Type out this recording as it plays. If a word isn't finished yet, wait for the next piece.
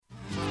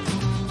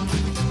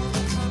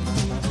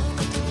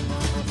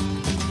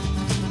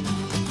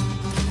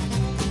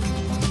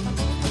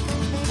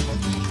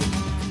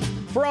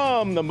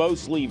From the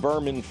mostly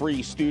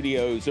vermin-free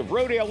studios of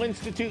Rodale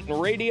Institute in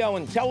Radio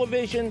and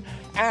Television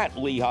at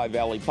Lehigh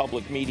Valley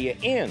Public Media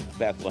in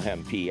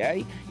Bethlehem, PA,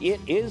 it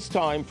is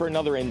time for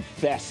another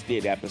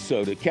infested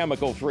episode of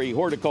chemical-free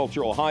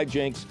horticultural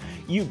hijinks,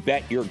 You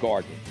Bet Your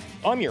Garden.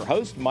 I'm your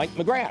host, Mike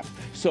McGrath.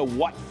 So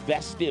what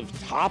festive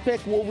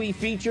topic will we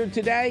feature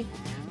today?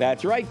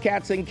 That's right,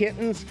 cats and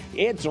kittens,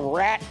 it's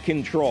rat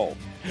control.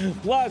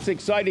 Plus,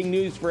 exciting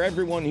news for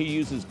everyone who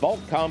uses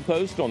bulk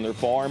compost on their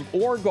farm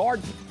or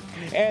garden.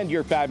 And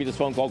your fabulous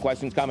phone call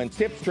questions, comments,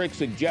 tips, tricks,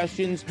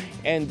 suggestions,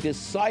 and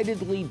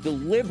decidedly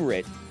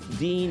deliberate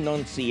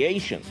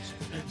denunciations.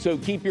 So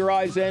keep your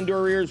eyes and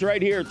or ears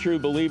right here, true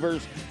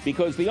believers,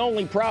 because the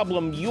only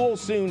problem you'll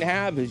soon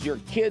have is your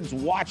kids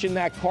watching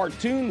that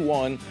cartoon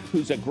one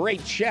who's a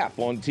great chef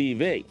on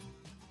TV.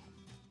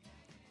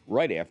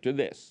 Right after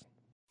this.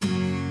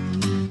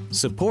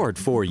 Support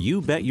for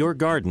You Bet Your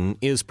Garden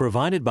is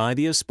provided by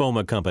the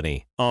Espoma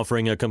Company,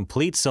 offering a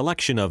complete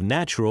selection of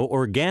natural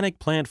organic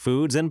plant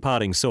foods and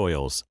potting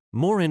soils.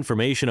 More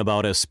information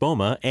about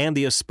Espoma and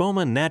the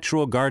Espoma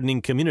Natural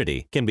Gardening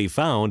Community can be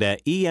found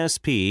at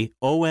espoma.com.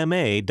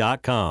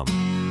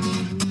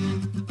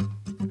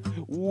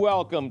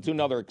 Welcome to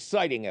another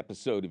exciting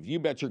episode of You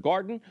Bet Your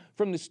Garden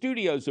from the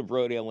studios of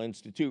Rodale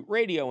Institute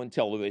Radio and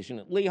Television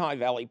at Lehigh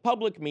Valley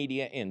Public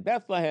Media in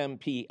Bethlehem,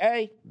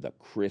 PA, the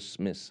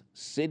Christmas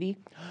city.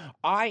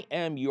 I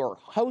am your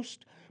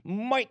host,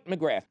 Mike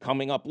McGrath.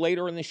 Coming up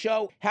later in the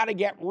show, how to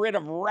get rid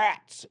of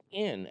rats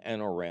in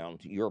and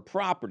around your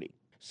property.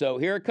 So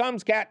here it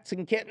comes, cats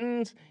and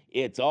kittens.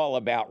 It's all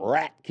about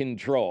rat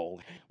control.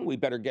 We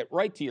better get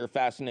right to your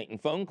fascinating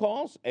phone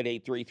calls at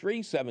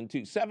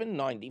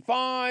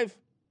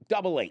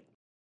 833-727-9588.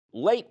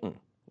 Leighton,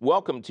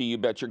 welcome to You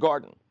Bet Your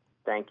Garden.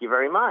 Thank you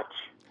very much.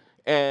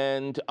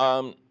 And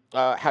how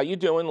you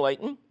doing,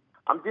 Leighton?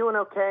 I'm doing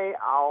okay.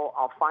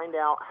 I'll find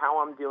out how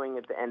I'm doing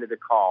at the end of the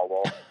call.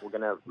 Well, we're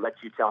going to let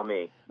you tell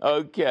me.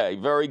 Okay,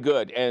 very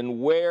good. And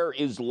where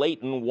is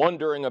Leighton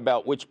wondering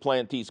about which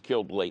plant he's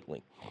killed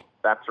lately?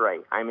 That's right.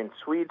 I'm in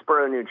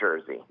Swedesboro, New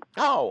Jersey.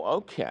 Oh,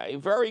 okay.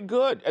 Very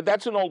good.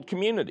 That's an old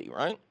community,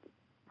 right?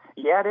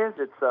 Yeah, it is.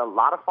 It's a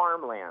lot of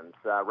farmlands.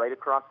 Right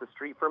across the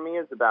street from me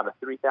is about a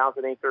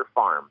 3,000-acre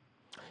farm.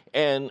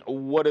 And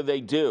what do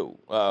they do?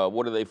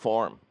 What do they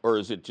farm? Or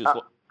is it just...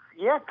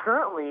 Yeah,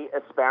 currently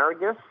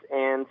asparagus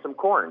and some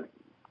corn.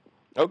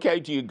 Okay.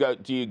 Do you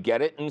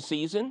get it in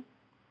season?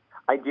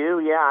 I do,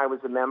 yeah. I was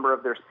a member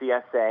of their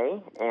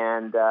CSA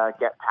and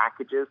get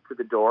packages to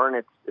the door,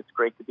 and it's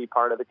great to be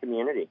part of the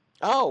community.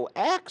 Oh,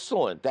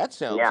 excellent. That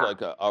sounds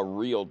like a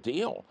real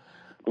deal.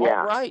 Yeah.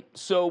 All right.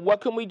 So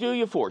what can we do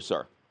you for,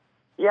 sir?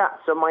 Yeah,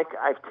 so Mike,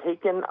 I've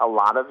taken a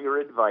lot of your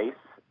advice.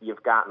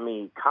 You've got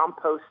me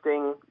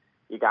composting.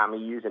 You got me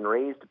using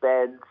raised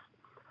beds.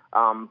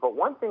 But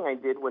one thing I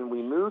did when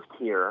we moved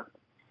here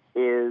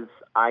is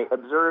I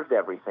observed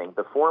everything.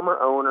 The former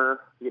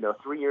owner,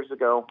 3 years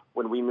ago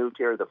when we moved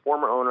here, the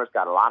former owner's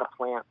got a lot of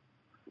plants,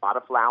 a lot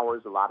of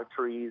flowers, a lot of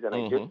trees, and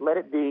I just let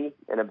it be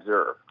and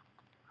observe.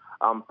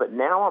 But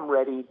now I'm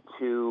ready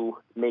to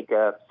make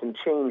some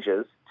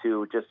changes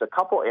to just a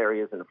couple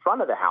areas in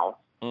front of the house,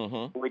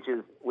 which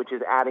is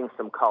adding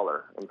some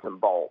color and some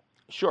bulbs.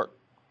 Sure.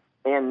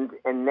 And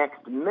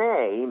next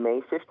May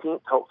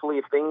 15th, hopefully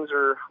if things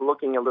are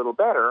looking a little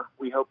better,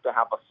 we hope to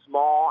have a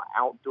small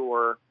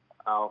outdoor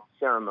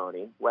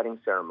wedding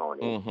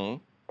ceremony.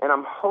 And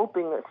I'm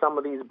hoping that some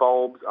of these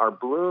bulbs are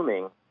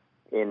blooming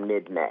in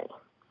mid-May.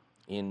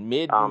 In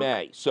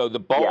mid-May. So the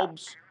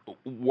bulbs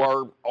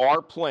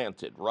are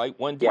planted, right?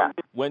 When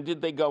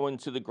did they go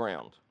into the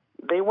ground?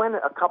 They went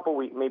a couple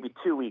weeks, maybe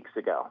 2 weeks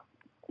ago.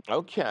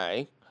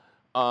 Okay.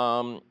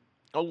 A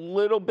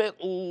little bit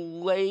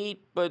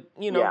late, but,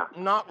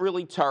 not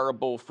really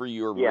terrible for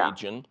your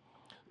region.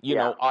 You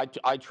know,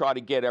 I try to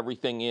get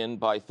everything in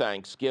by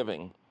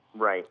Thanksgiving.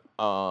 Right.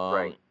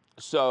 Right.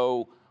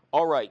 So,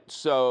 all right.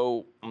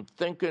 So I'm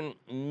thinking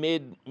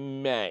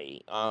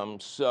mid-May.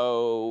 And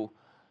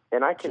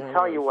I can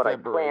tell you what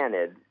February. I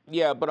planted.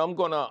 Yeah, but I'm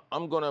gonna.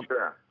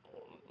 Sure.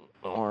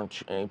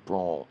 March,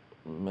 April,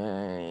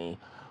 May.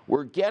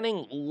 We're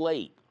getting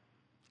late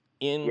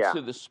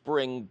into the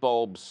spring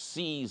bulb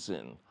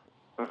season.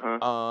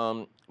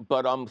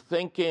 But I'm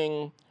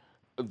thinking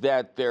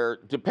that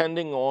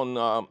depending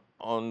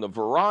on the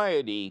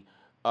variety,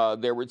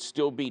 there would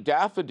still be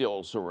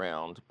daffodils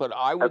around. But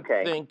I would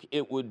think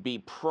it would be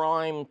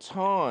prime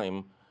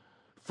time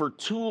for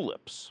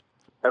tulips.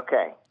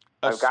 Okay.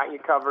 I've got you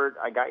covered.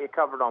 I got you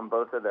covered on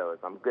both of those.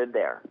 I'm good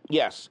there.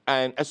 Yes,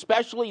 and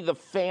especially the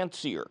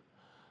fancier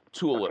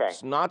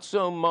tulips, not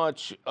so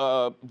much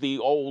the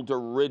old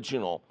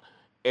original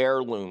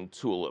heirloom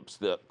tulips,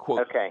 the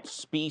quote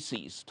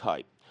species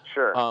type.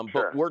 Sure.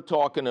 But we're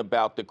talking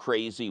about the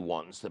crazy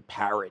ones, the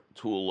parrot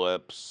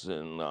tulips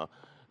and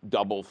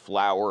double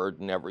flowered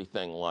and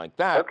everything like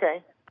that.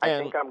 Okay. I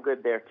think I'm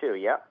good there too.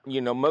 Yep.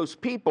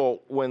 Most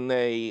people when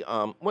they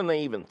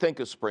even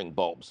think of spring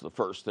bulbs, the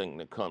first thing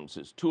that comes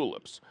is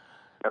tulips.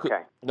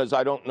 Okay. Because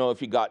I don't know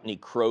if you got any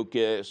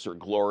crocus or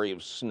glory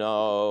of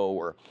snow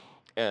or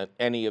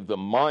any of the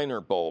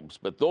minor bulbs,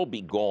 but they'll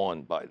be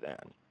gone by then.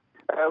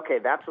 Okay,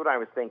 that's what I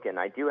was thinking.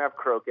 I do have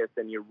crocus,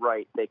 and you're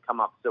right. They come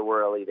up so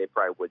early, they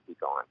probably would be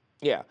gone.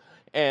 Yeah,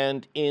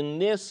 and in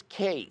this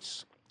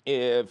case,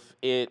 if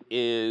it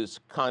is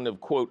kind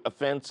of, quote,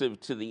 offensive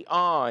to the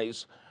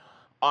eyes,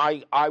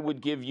 I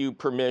would give you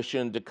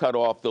permission to cut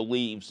off the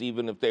leaves,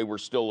 even if they were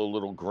still a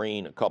little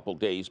green a couple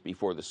days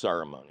before the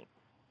ceremony.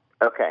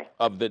 Okay.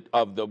 Of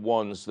the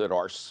ones that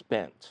are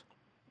spent.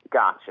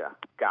 Gotcha.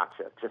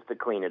 Just to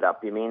clean it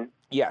up, you mean?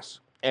 Yes.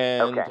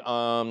 And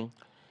okay.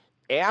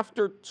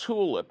 After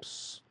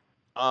tulips,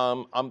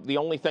 the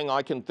only thing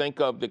I can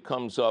think of that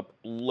comes up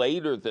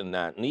later than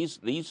that, and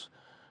these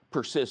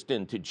persist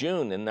into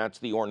June, and that's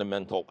the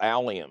ornamental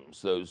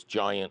alliums, those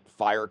giant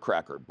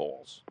firecracker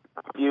balls.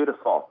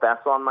 Beautiful.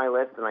 That's on my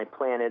list, and I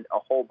planted a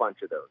whole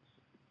bunch of those.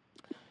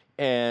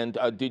 And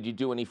did you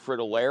do any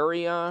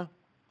fritillaria?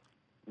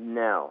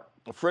 No.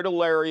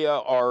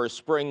 Fritillaria are a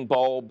spring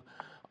bulb,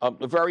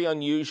 a very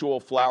unusual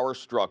flower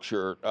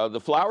structure.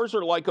 The flowers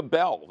are like a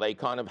bell. They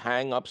kind of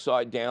hang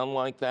upside down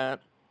like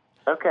that.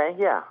 Okay,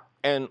 yeah.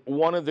 And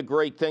one of the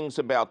great things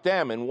about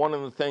them, and one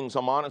of the things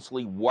I'm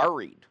honestly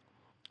worried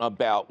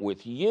about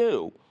with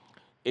you,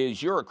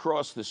 is you're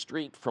across the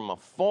street from a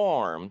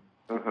farm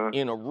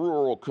in a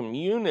rural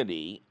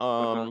community.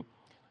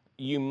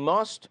 You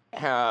must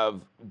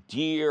have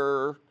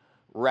deer,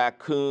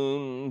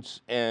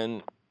 raccoons,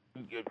 and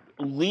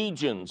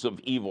legions of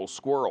evil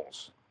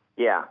squirrels.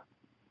 Yeah.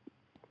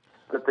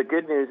 But the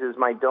good news is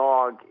my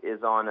dog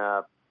is on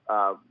a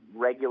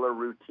regular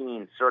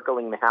routine,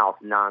 circling the house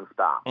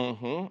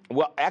nonstop.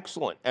 Well,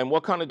 excellent. And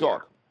what kind of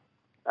dog?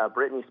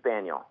 Brittany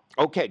Spaniel.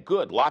 Okay,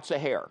 good. Lots of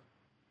hair.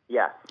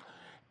 Yes.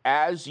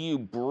 As you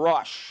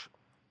brush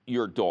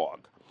your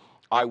dog,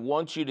 I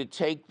want you to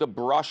take the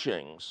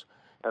brushings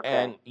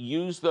and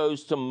use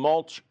those to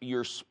mulch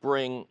your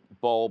spring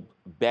bulb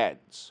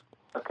beds.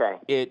 Okay.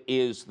 It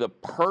is the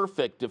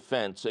perfect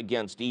defense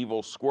against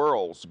evil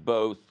squirrels,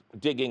 both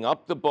digging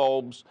up the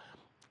bulbs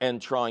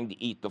and trying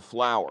to eat the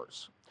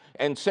flowers.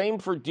 And same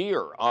for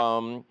deer.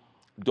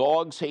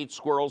 Dogs hate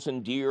squirrels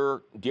and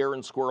deer. Deer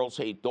and squirrels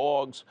hate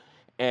dogs.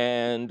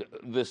 And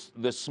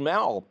the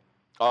smell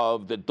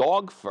of the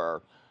dog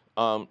fur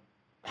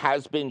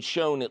has been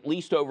shown, at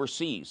least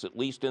overseas, at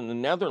least in the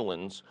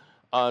Netherlands,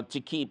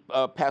 to keep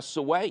pests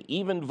away,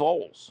 even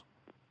voles.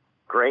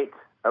 Great.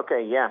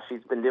 Okay, yeah,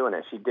 she's been doing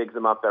it. She digs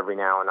them up every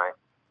now and I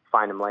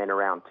find them laying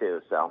around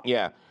too. So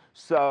yeah,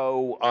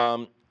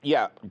 so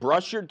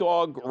brush your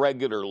dog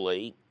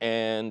regularly,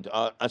 and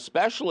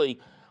especially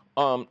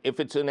if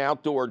it's an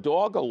outdoor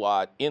dog a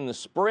lot in the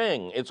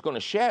spring, it's going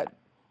to shed.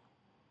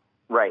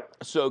 Right.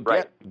 So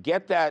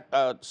get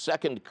that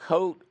second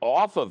coat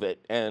off of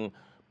it and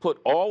put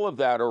all of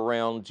that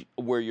around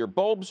where your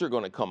bulbs are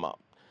going to come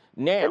up.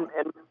 Now,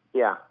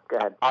 yeah, go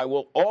ahead. I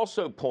will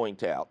also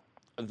point out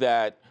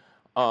that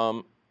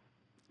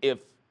if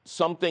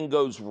something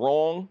goes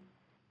wrong,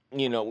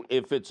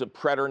 if it's a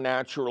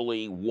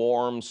preternaturally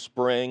warm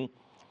spring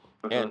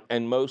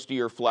and most of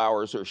your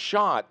flowers are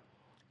shot,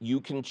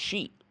 you can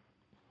cheat.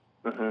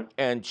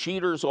 And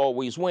cheaters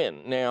always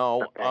win.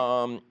 Now,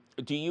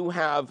 do you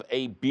have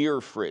a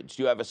beer fridge?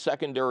 Do you have a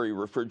secondary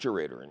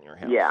refrigerator in your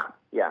house?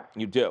 Yeah.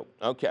 You do?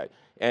 Okay.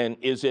 And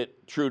is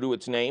it true to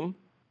its name?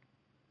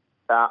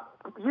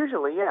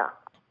 Usually, yeah.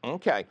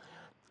 Okay.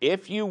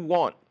 If you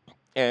want,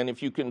 and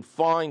if you can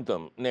find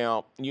them,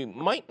 now, you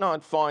might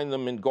not find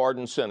them in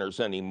garden centers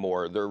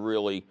anymore. They're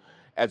really,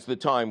 at the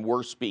time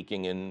we're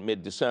speaking in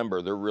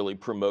mid-December, they're really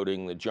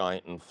promoting the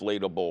giant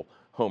inflatable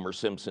Homer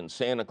Simpson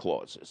Santa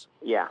Clauses.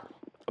 Yeah.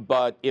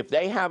 But if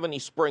they have any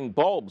spring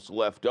bulbs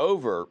left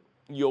over,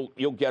 you'll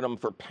get them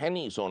for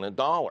pennies on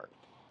 $1.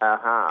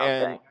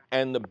 Okay.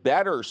 And the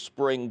better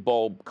spring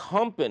bulb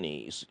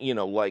companies,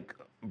 like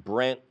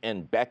Brent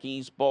and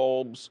Becky's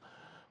bulbs,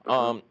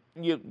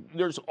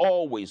 there's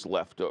always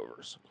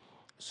leftovers.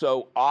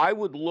 So I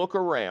would look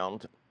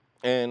around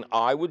and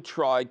I would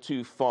try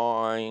to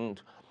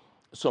find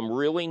some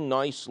really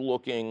nice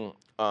looking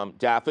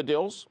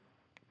daffodils.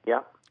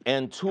 Yeah.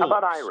 And tulips.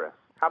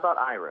 How about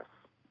iris?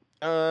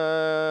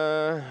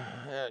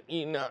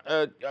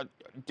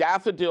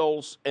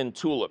 Daffodils and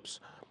tulips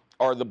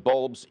are the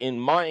bulbs, in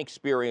my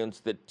experience,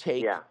 that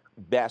take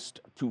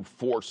best to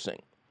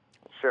forcing.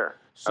 Sure.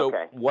 So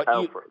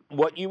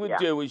what you would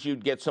do is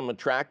you'd get some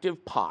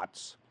attractive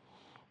pots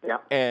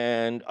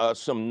and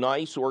some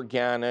nice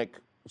organic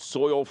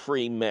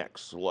soil-free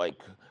mix,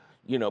 like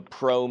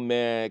Pro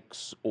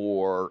Mix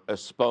or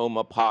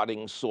Espoma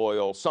potting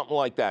soil, something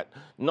like that.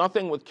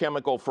 Nothing with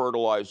chemical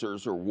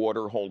fertilizers or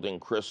water-holding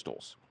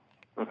crystals.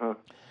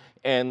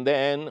 And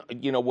then,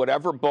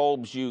 whatever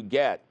bulbs you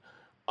get,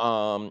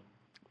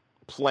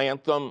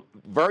 plant them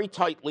very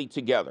tightly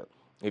together.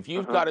 If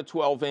you've got a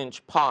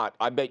 12-inch pot,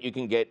 I bet you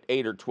can get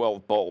 8 or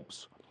 12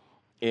 bulbs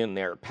in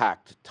there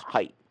packed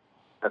tight.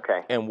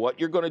 Okay. And what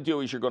you're going to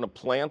do is you're going to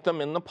plant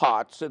them in the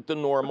pots at the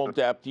normal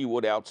depth you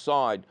would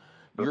outside.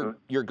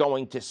 You're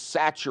going to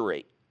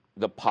saturate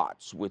the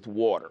pots with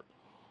water.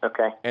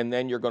 Okay. And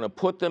then you're going to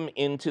put them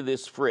into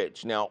this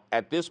fridge. Now,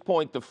 at this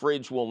point, the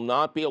fridge will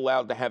not be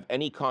allowed to have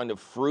any kind of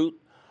fruit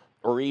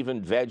or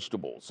even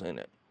vegetables in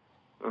it.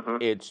 Mm-hmm.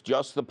 It's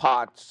just the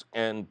pots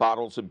and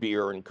bottles of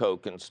beer and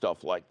Coke and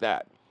stuff like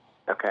that.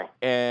 Okay.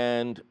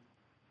 And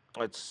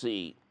let's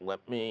see,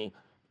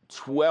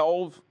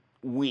 12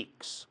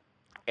 weeks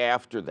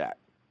after that,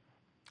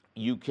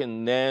 you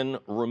can then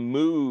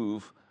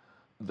remove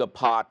the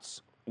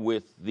pots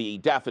with the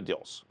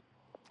daffodils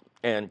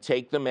and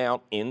take them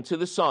out into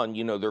the sun.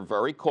 You know, they're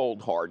very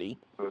cold hardy,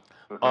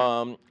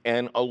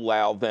 and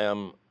allow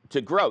them to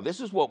grow. This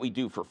is what we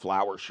do for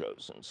flower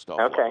shows and stuff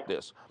like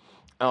this.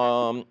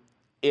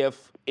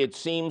 If it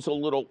seems a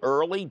little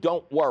early,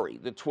 don't worry.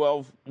 The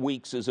 12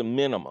 weeks is a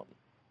minimum.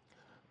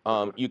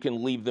 You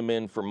can leave them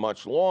in for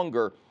much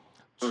longer.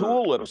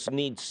 Tulips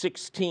need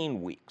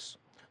 16 weeks.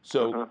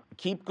 So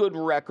keep good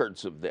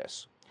records of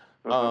this.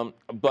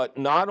 But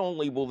not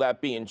only will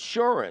that be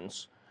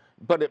insurance,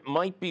 but it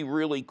might be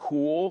really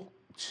cool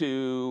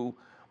to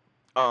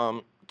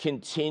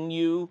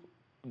continue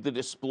the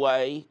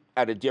display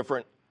at a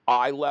different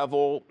eye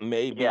level,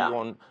 maybe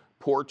on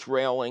porch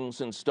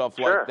railings and stuff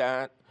like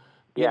that.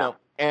 You know,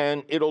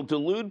 and it'll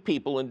delude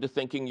people into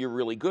thinking you're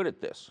really good at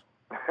this.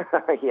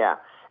 Yeah.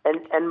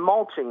 And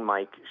mulching,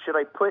 Mike, should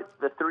I put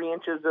the 3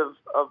 inches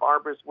of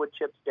arborist wood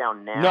chips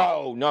down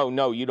now?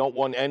 No. You don't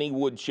want any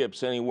wood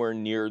chips anywhere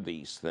near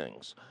these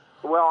things.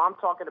 Well, I'm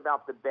talking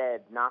about the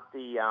bed, not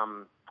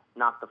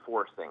the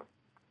forcing.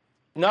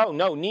 No,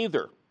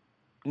 neither.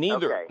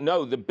 Okay.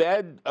 No, the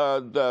bed,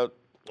 the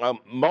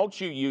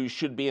mulch you use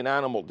should be an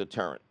animal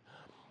deterrent.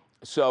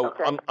 So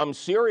I'm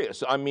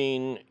serious. I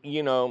mean,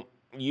 you know,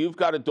 you've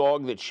got a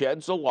dog that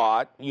sheds a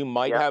lot. You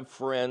might have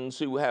friends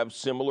who have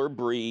similar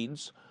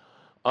breeds.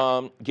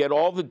 Get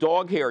all the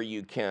dog hair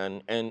you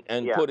can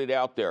and put it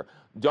out there.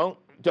 Don't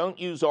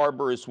use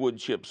arborist wood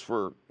chips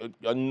for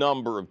a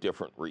number of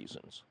different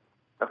reasons.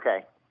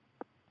 Okay.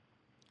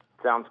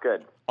 Sounds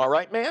good. All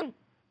right, man?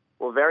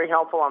 Well, very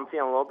helpful. I'm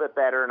feeling a little bit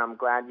better, and I'm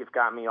glad you've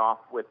got me off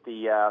with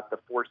the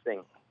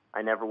forcing.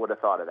 I never would have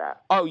thought of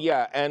that. Oh,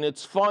 yeah, and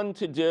it's fun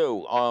to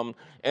do.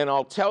 And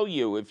I'll tell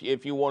you,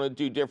 if you want to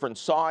do different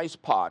size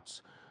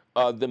pots,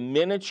 the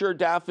miniature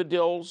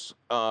daffodils,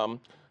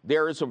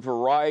 there is a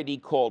variety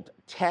called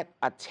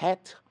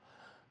tete-a-tete,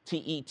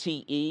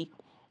 T-E-T-E,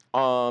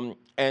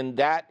 and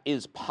that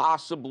is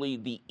possibly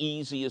the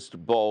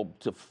easiest bulb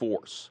to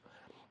force.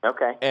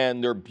 Okay.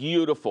 And they're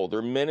beautiful.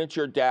 They're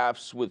miniature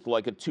daffs with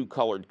like a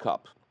 2-colored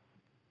cup.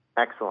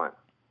 Excellent.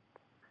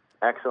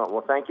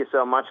 Well, thank you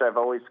so much. I've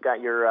always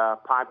got your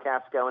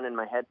podcast going in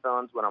my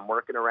headphones when I'm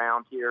working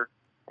around here,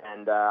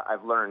 and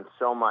I've learned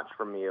so much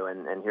from you,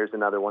 and here's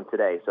another one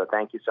today. So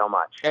thank you so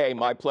much. Hey,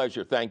 my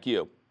pleasure. Thank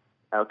you.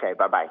 Okay,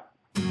 bye-bye.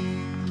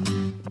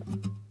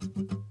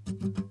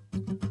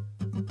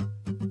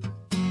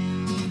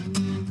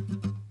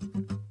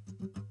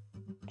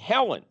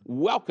 Helen,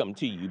 welcome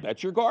to You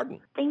Bet Your Garden.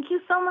 Thank you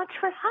so much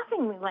for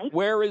having me, Mike.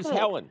 Where is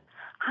Helen?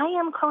 I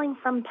am calling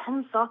from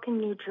Pennsauken,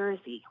 New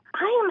Jersey.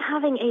 I am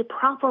having a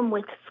problem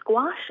with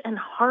squash and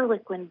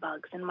harlequin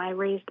bugs in my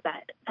raised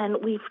bed. And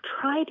we've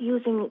tried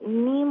using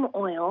neem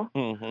oil,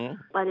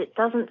 but it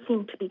doesn't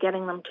seem to be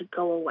getting them to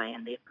go away.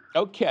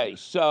 Okay,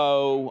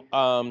 so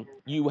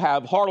you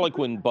have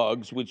harlequin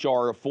bugs, which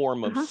are a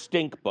form of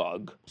stink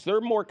bug. So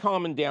they're more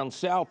common down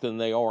south than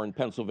they are in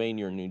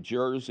Pennsylvania or New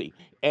Jersey.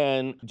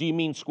 And do you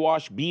mean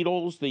squash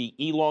beetles, the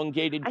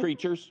elongated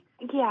creatures?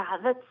 Yeah,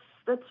 that's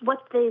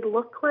what they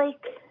look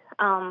like,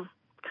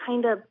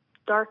 kind of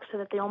dark so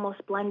that they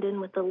almost blend in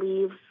with the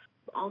leaves.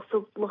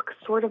 Also look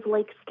sort of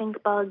like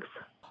stink bugs.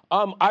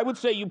 I would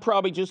say you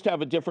probably just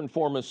have a different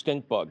form of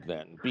stink bug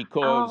then,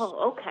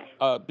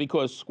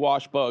 because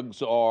squash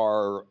bugs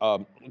are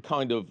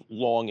kind of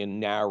long and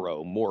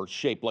narrow, more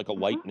shaped like a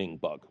lightning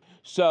bug.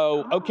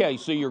 So, okay,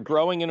 so you're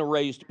growing in a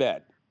raised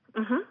bed.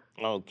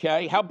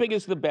 Okay, how big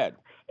is the bed?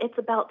 It's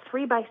about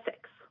 3 by 6.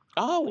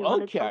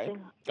 Oh, okay.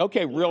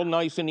 Okay, real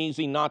nice and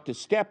easy not to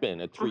step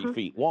in at 3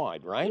 feet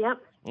wide, right?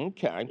 Yep.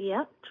 Okay.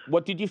 Yep.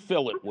 What did you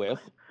fill it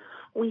with?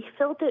 We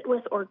filled it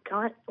with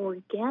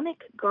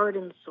organic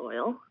garden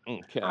soil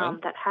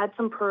that had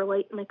some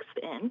perlite mixed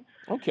in.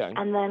 Okay.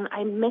 And then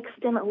I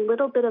mixed in a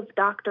little bit of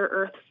Dr.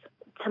 Earth's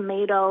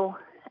tomato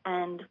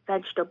and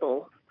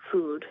vegetable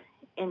food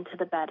into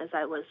the bed as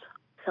I was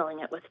filling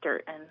it with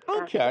dirt. And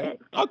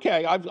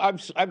Okay.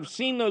 I've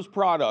seen those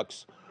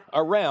products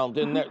around,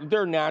 and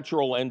they're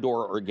natural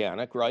and/or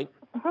organic, right?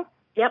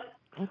 Yep.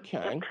 Okay.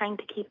 I'm trying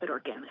to keep it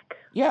organic.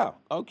 Yeah.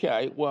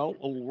 Okay. Well,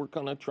 we're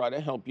going to try to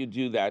help you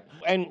do that.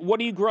 And what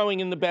are you growing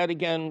in the bed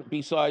again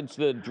besides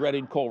the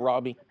dreaded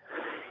kohlrabi?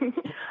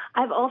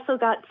 I've also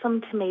got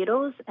some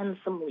tomatoes and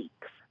some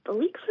leeks. The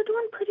leeks are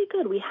doing pretty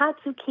good. We had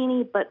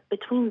zucchini, but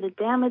between the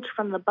damage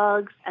from the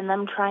bugs and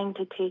them trying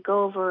to take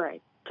over, I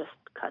just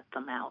cut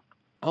them out.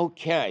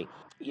 Okay.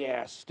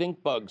 Yeah,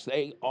 stink bugs,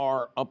 they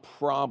are a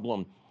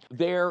problem.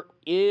 There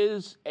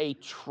is a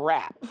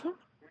trap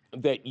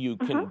that you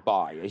can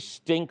buy, a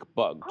stink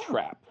bug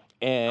trap.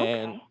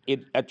 and Okay.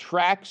 it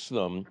attracts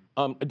them.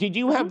 Did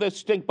you have the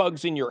stink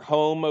bugs in your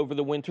home over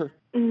the winter?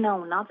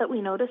 No, not that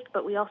we noticed,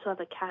 but we also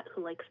have a cat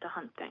who likes to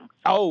hunt things.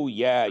 Oh,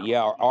 yeah.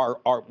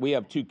 We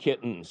have 2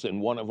 kittens,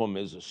 and one of them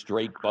is a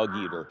straight bug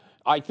eater.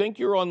 I think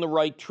you're on the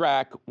right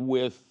track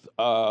with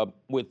the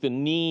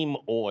neem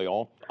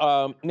oil.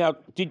 Now,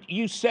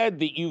 you said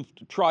that you've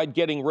tried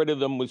getting rid of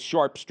them with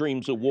sharp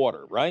streams of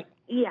water, right?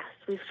 Yes,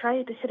 we've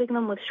tried hitting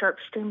them with sharp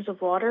streams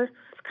of water.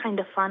 It's kind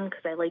of fun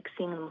because I like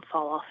seeing them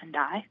fall off and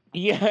die.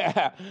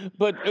 Yeah,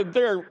 but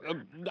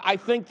I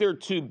think they're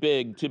too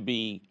big to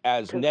be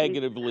as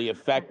negatively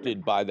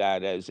affected by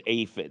that as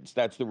aphids.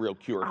 That's the real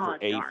cure for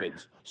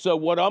aphids. So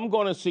what I'm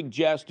going to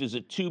suggest is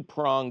a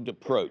 2-pronged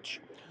approach.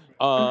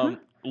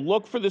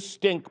 Look for the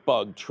stink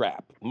bug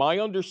trap. My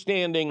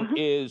understanding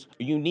is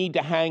you need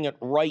to hang it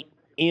right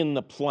in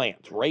the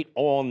plant, right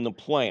on the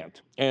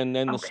plant. And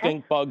then the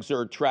stink bugs are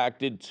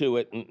attracted to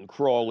it and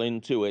crawl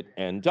into it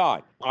and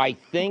die. I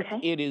think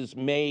it is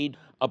made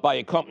by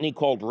a company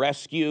called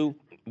Rescue.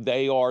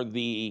 They are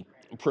the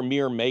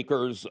premier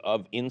makers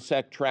of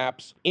insect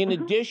traps. In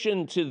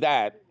addition to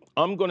that,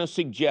 I'm going to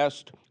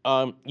suggest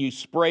you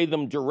spray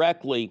them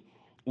directly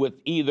with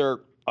either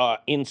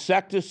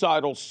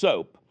insecticidal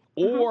soap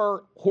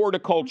or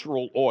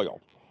horticultural oil.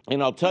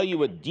 And I'll tell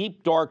you a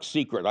deep, dark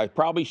secret. I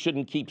probably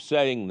shouldn't keep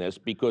saying this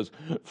because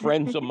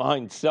friends of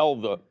mine sell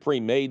the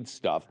pre-made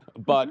stuff,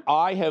 but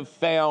I have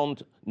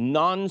found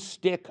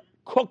non-stick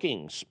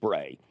cooking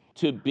spray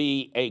to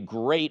be a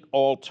great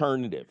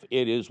alternative.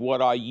 It is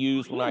what I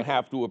use when I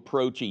have to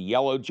approach a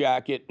yellow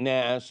jacket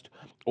nest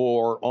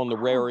or on the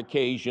rare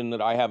occasion that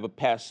I have a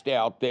pest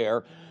out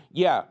there.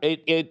 Yeah,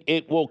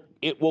 it will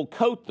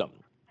coat them.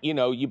 You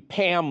know, you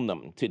Pam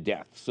them to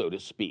death, so to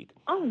speak.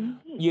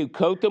 You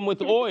coat them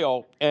with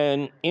oil,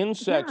 and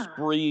insects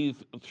breathe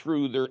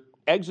through their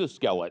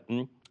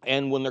exoskeleton,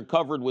 and when they're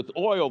covered with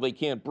oil, they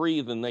can't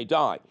breathe and they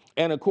die.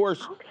 And of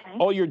course,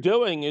 all you're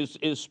doing is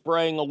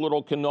spraying a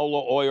little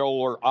canola oil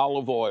or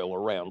olive oil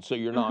around, so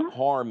you're not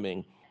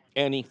harming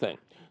anything.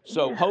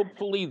 So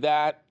hopefully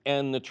that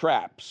and the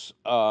traps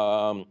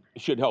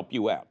should help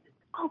you out.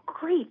 Oh,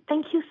 great.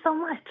 Thank you so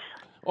much.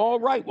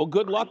 All right. Well,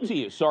 good luck to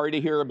you. Sorry to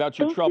hear about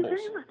your troubles.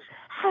 Thank you very much.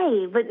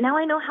 Hey, but now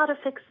I know how to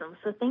fix them,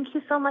 so thank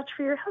you so much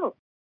for your help.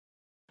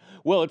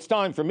 Well, it's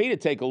time for me to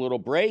take a little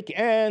break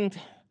and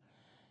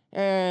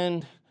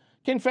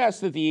confess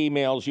that the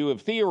emails you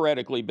have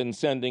theoretically been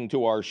sending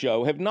to our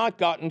show have not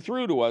gotten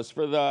through to us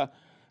for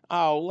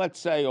let's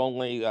say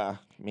only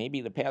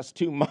maybe the past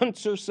 2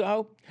 months or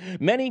so.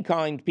 Many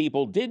kind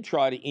people did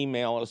try to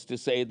email us to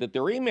say that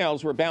their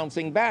emails were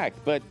bouncing back,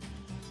 but,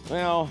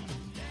 well,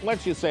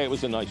 let's just say it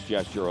was a nice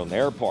gesture on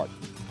their part.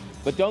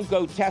 But don't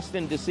go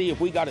testing to see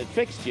if we got it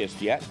fixed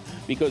just yet,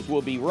 because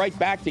we'll be right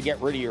back to get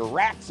rid of your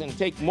rats and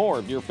take more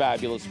of your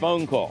fabulous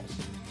phone calls.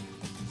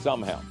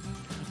 Somehow.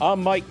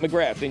 I'm Mike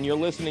McGrath, and you're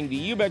listening to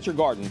You Bet Your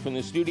Garden from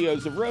the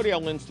studios of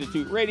Rodale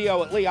Institute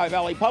Radio at Lehigh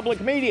Valley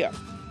Public Media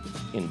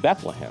in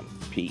Bethlehem,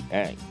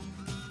 PA.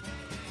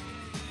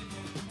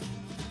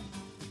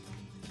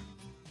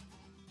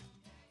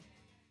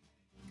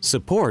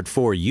 Support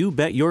for You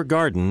Bet Your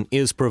Garden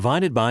is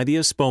provided by the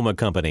Espoma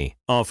Company,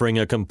 offering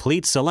a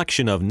complete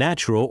selection of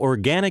natural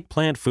organic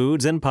plant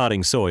foods and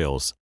potting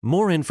soils.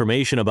 More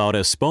information about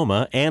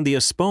Espoma and the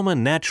Espoma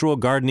Natural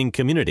Gardening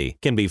Community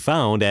can be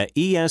found at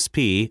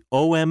espoma.com.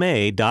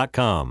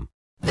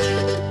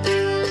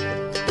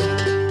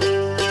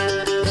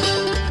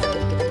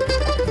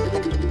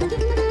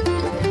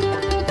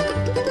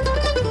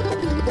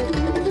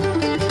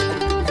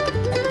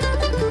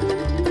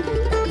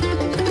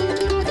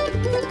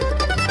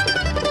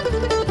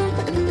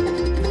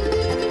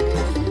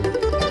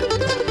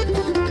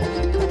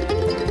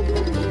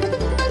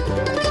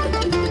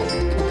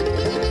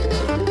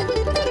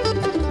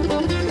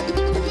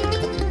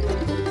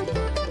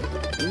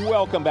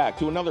 Welcome back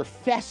to another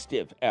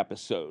festive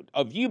episode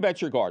of You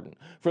Bet Your Garden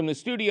from the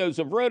studios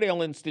of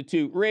Rodale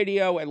Institute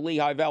Radio at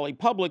Lehigh Valley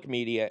Public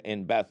Media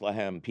in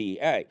Bethlehem,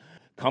 PA.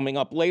 Coming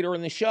up later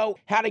in the show,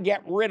 how to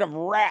get rid of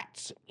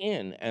rats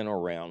in and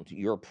around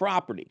your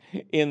property.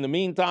 In the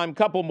meantime,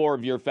 couple more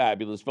of your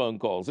fabulous phone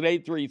calls at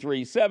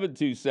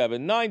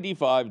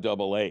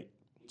 833-727-9588.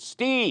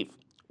 Steve,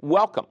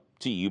 welcome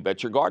to You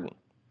Bet Your Garden.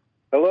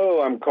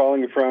 Hello, I'm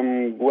calling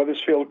from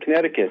Wethersfield,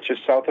 Connecticut, just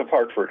south of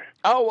Hartford.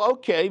 Oh,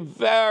 okay,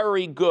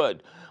 very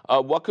good.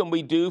 What can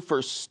we do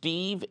for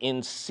Steve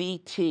in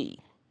CT?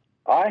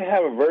 I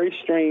have a very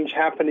strange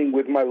happening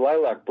with my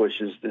lilac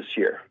bushes this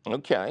year.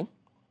 Okay.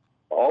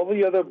 All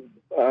the other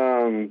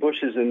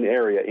bushes in the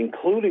area,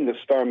 including the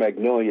star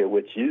magnolia,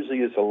 which usually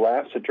is the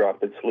last to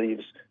drop its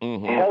leaves,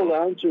 held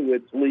onto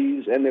its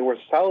leaves, and they were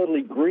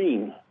solidly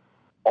green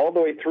all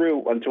the way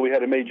through until we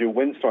had a major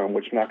windstorm,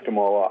 which knocked them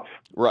all off.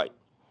 Right.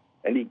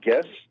 Any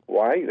guess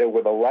why? They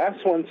were the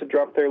last ones to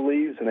drop their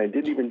leaves, and they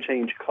didn't even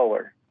change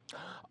color.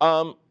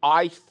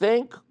 I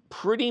think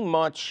pretty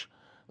much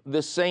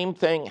the same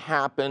thing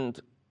happened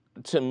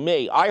to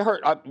me. I've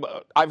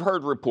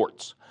heard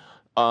reports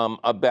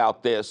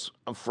about this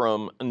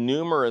from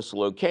numerous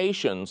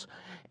locations,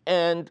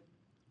 and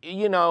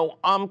you know,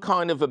 I'm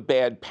kind of a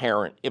bad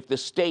parent. If the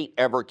state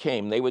ever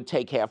came, they would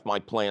take half my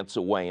plants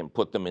away and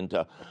put them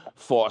into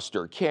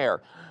foster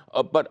care.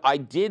 But I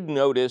did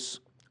notice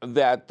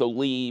that the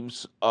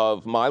leaves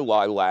of my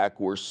lilac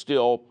were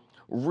still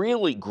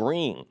really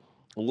green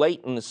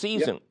late in the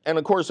season. Yep. And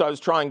of course, I was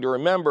trying to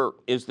remember,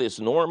 is this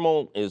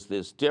normal? Is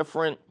this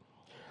different?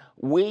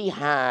 We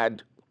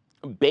had,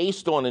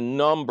 based on a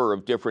number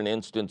of different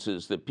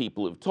instances that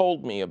people have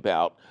told me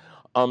about,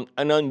 an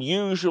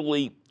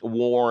unusually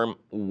warm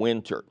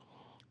winter.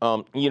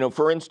 You know,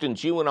 for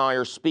instance, you and I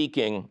are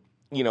speaking,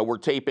 you know, we're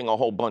taping a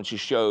whole bunch of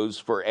shows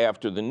for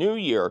after the new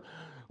year.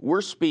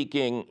 We're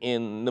speaking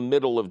in the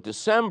middle of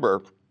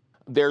December.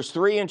 There's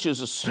 3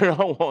 inches of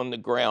snow on the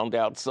ground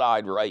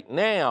outside right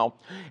now,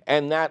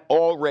 and that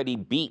already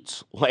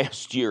beats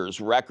last year's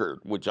record,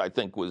 which I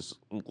think was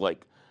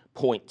like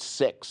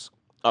 0.6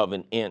 of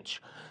an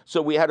inch.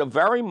 So we had a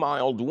very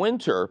mild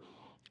winter,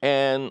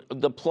 and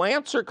the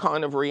plants are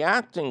kind of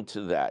reacting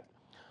to that.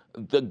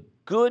 The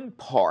good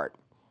part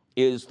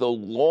is the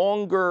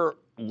longer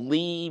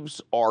leaves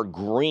are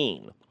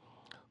green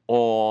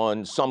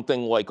on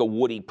something like a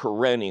woody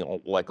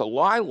perennial, like a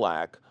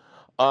lilac,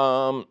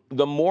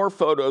 the more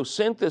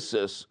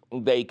photosynthesis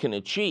they can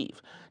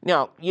achieve.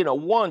 Now, you know,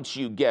 once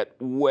you get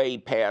way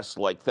past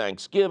like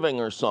Thanksgiving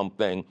or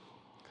something,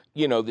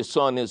 you know, the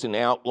sun isn't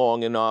out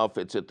long enough,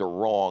 it's at the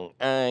wrong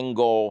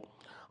angle.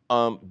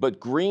 But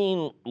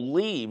green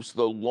leaves,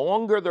 the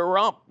longer they're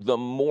up, the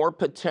more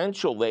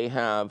potential they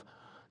have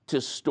to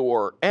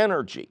store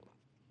energy.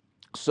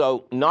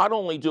 So not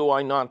only do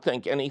I not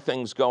think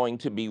anything's going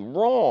to be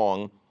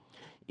wrong,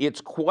 it's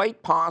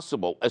quite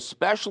possible,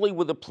 especially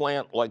with a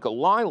plant like a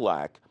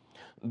lilac,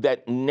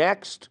 that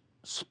next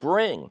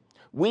spring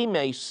we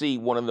may see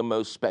one of the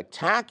most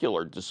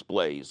spectacular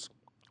displays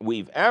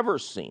we've ever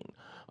seen.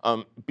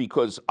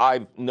 Because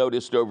I've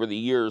noticed over the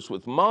years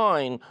with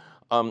mine,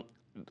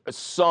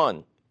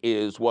 sun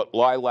is what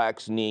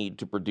lilacs need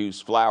to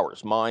produce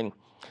flowers. Mine,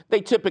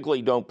 they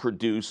typically don't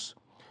produce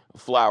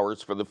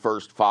flowers for the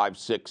first 5,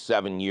 6,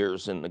 7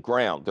 years in the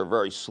ground. They're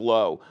very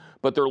slow,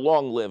 but they're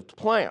long-lived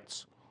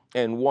plants.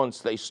 And once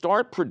they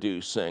start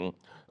producing,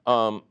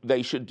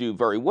 they should do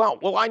very well.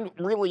 Well, I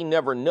really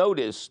never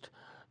noticed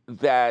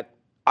that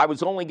I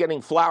was only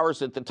getting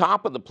flowers at the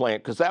top of the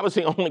plant because that was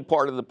the only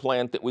part of the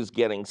plant that was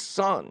getting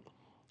sun.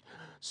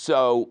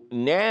 So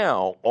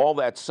now all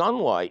that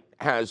sunlight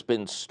has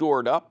been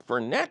stored up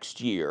for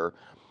next year,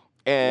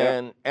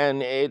 and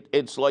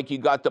it's like you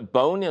got the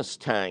bonus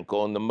tank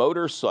on the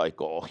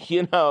motorcycle.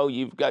 You know,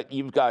 you've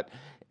got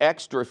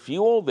extra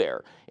fuel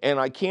there, and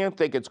I can't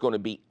think it's going to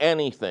be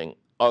anything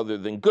other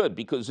than good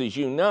because, as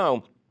you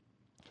know,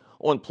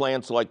 on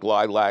plants like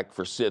lilac,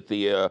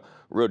 forsythia,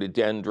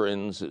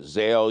 rhododendrons,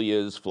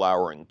 azaleas,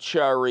 flowering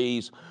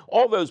cherries,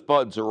 all those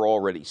buds are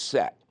already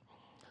set.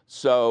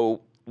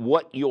 So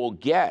what you'll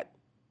get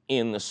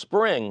in the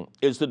spring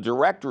is the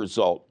direct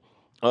result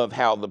of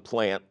how the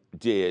plant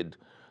did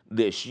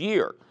this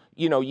year.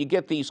 You know, you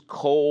get these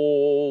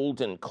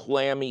cold and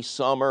clammy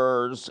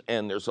summers,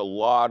 and there's a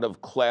lot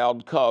of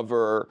cloud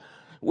cover.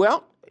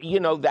 Well, you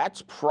know,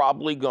 that's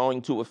probably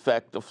going to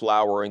affect the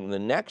flowering the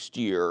next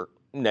year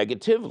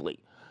negatively.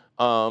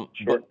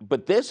 Sure.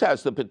 But this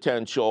has the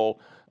potential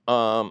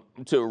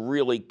to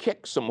really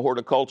kick some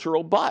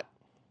horticultural butt.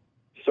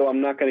 So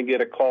I'm not going to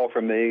get a call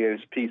from the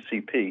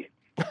ASPCP.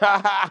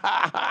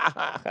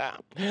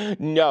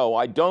 No,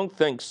 I don't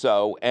think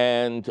so.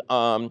 And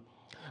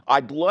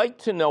I'd like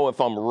to know if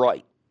I'm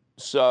right.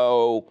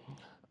 So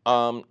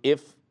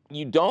if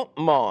you don't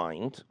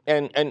mind,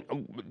 and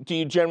do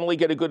you generally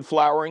get a good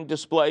flowering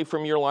display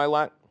from your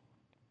lilac?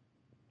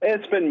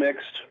 It's been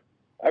mixed.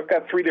 I've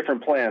got 3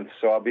 different plants,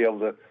 so I'll be able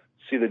to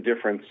see the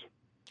difference.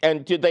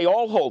 And did they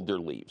all hold their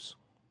leaves?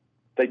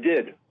 They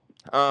did.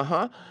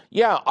 Uh-huh.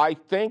 Yeah, I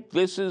think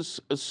this is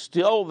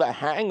still the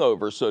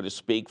hangover, so to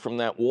speak, from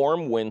that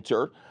warm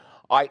winter.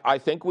 I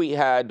think we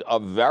had a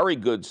very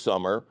good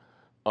summer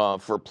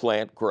for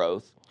plant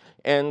growth.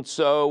 And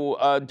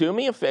so do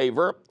me a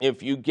favor,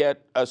 if you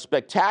get a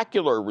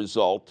spectacular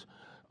result,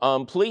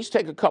 please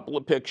take a couple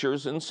of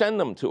pictures and send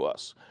them to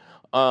us.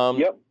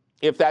 Yep.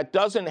 If that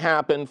doesn't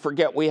happen,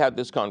 forget we had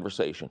this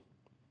conversation.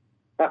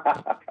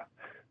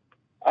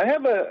 I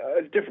have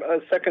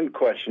a second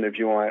question, if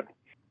you want.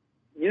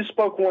 You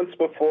spoke once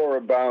before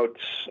about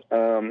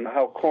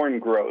how corn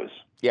grows.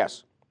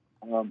 Yes.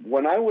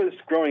 When I was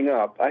growing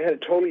up, I had a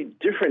totally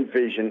different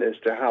vision as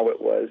to how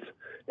it was,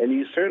 and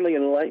you certainly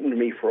enlightened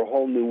me for a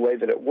whole new way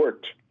that it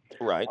worked.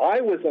 Right.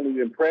 I was under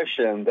the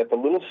impression that the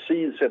little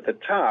seeds at the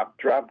top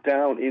dropped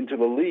down into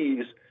the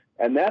leaves,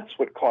 and that's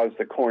what caused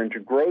the corn to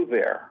grow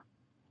there.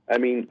 I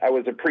mean, I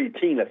was a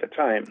preteen at the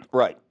time.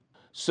 Right.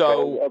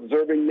 So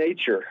observing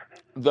nature.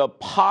 The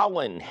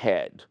pollen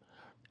head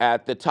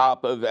at the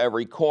top of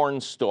every corn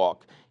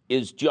stalk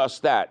is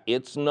just that.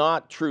 It's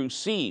not true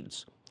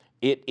seeds.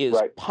 It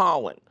is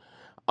pollen.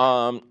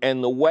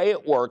 And the way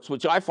it works,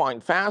 which I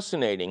find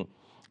fascinating,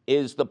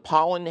 is the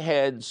pollen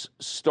heads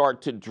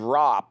start to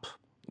drop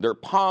their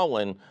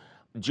pollen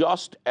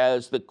just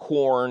as the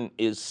corn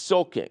is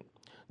silking.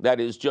 That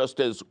is, just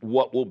as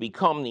what will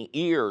become the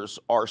ears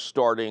are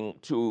starting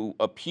to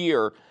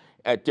appear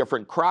at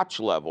different crotch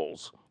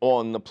levels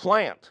on the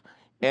plant.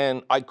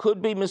 And I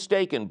could be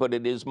mistaken, but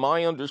it is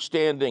my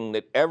understanding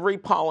that every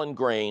pollen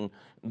grain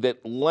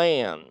that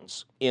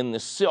lands in the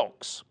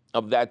silks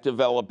of that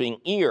developing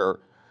ear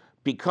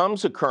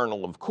becomes a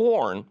kernel of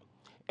corn,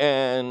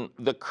 and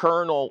the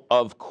kernel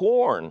of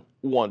corn,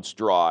 once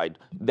dried,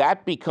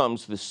 that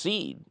becomes the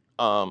seed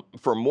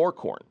for more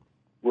corn.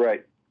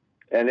 Right.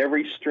 And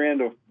every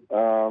strand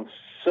of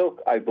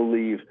silk, I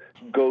believe,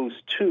 goes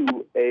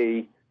to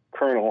a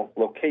kernel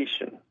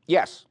location.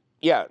 Yes.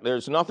 Yeah,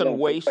 there's nothing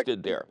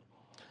wasted there.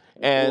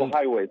 And a little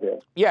highway there.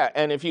 Yeah,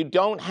 and if you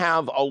don't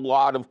have a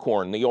lot of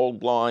corn, the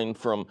old line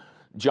from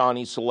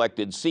Johnny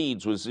Selected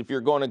Seeds was, if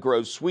you're going to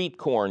grow sweet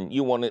corn,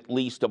 you want at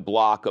least a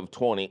block of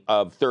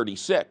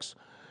 36,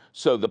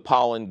 so the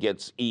pollen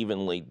gets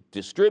evenly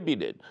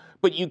distributed.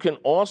 But you can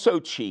also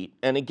cheat,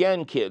 and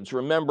again, kids,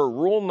 remember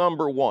rule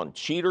number 1,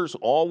 cheaters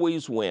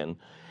always win,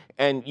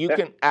 and you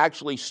can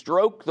actually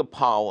stroke the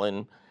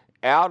pollen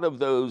out of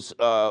those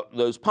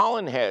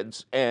pollen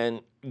heads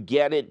and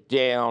get it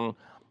down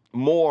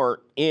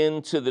more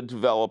into the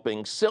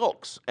developing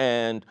silks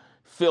and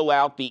fill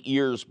out the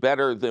ears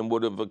better than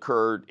would have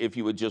occurred if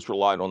you had just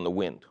relied on the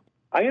wind.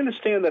 I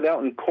understand that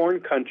out in corn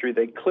country,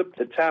 they clip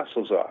the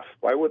tassels off.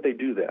 Why would they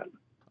do that?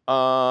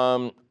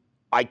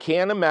 I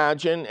can't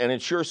imagine, and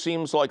it sure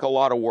seems like a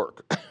lot of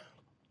work.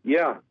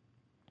 Yeah,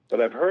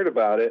 but I've heard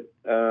about it.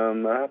 I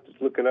have to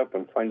look it up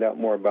and find out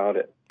more about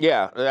it.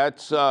 Yeah,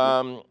 that's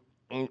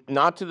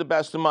not to the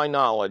best of my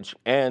knowledge,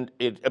 and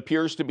it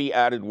appears to be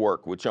added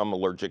work, which I'm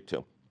allergic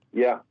to.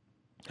 Yeah.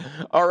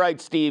 All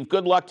right, Steve,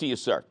 good luck to you,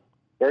 sir.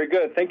 Very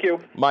good. Thank you.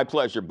 My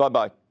pleasure.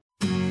 Bye-bye.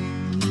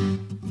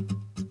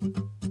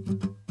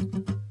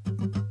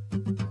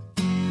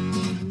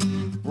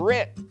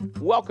 Britt,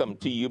 welcome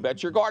to You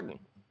Bet Your Garden.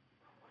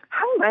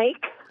 Hi,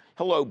 Mike.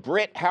 Hello,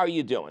 Britt. How are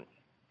you doing?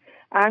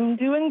 I'm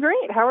doing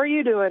great. How are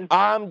you doing?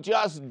 I'm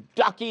just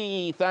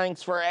Ducky.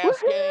 Thanks for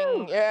asking.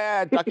 Woo-hoo!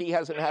 Yeah, Ducky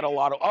hasn't had a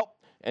lot of... Oh,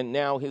 and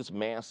now his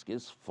mask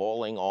is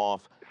falling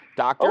off.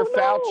 Dr.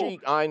 Fauci,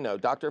 no. I know,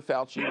 Dr.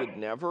 Fauci would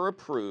never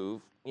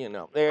approve. You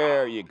know,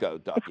 there you go,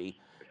 Ducky.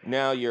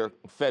 Now you're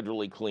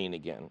federally clean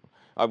again.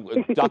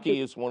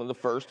 Ducky is one of the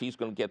first. He's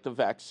going to get the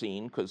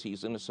vaccine because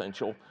he's an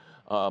essential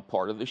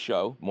part of the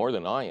show, more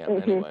than I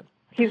am anyway.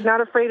 He's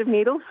not afraid of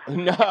needles?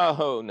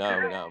 No.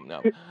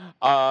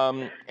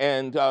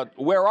 And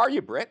where are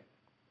you, Britt?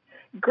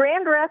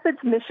 Grand Rapids,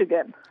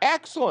 Michigan.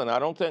 Excellent.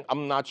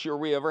 I'm not sure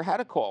we ever had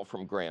a call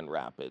from Grand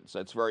Rapids.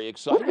 That's very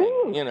exciting,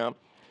 Woo-hoo. You know.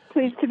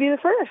 Pleased to be the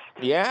first.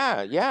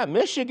 Yeah,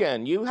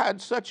 Michigan. You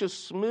had such a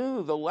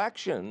smooth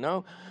election.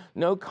 No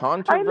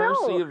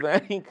controversy of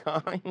any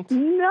kind.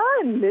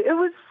 None. It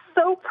was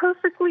so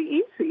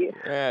perfectly easy.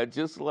 Yeah,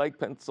 just like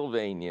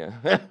Pennsylvania.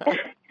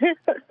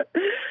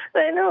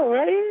 I know,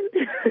 right?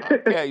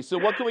 Okay, so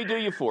what can we do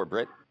you for,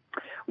 Britt?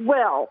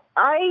 Well,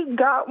 I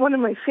got one of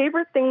my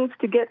favorite things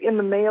to get in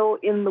the mail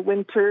in the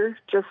winter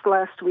just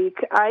last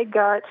week. I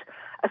got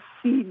a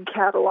seed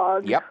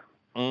catalog. Yep.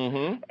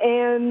 Mm-hmm.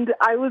 And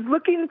I was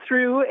looking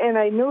through, and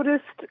I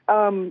noticed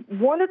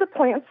one of the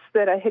plants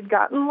that I had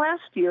gotten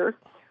last year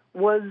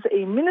was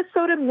a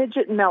Minnesota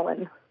midget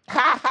melon.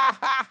 I'm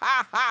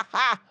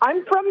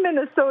from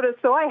Minnesota,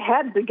 so I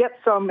had to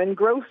get some and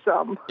grow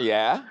some.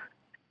 Yeah.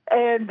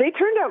 And they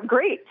turned out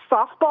great.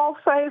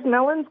 Softball-sized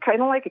melons, kind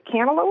of like a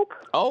cantaloupe.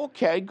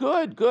 Okay,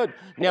 good.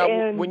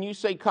 Now, when you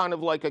say kind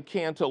of like a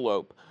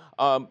cantaloupe,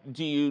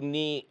 do you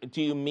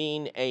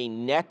mean a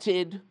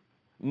netted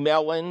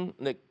melon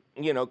that,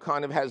 you know,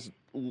 kind of has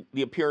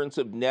the appearance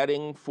of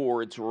netting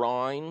for its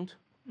rind?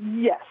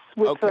 Yes,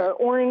 with the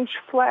orange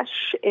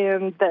flesh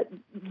and that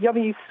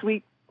yummy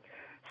sweet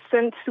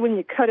scent when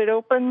you cut it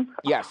open.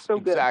 Yes, so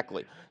good.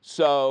 Exactly.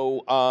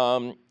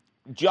 So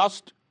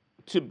just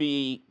to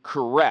be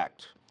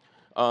correct,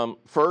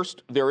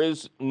 first, there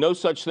is no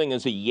such thing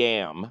as a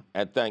yam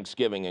at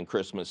Thanksgiving and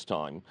Christmas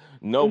time.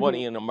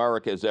 Nobody in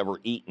America has ever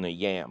eaten a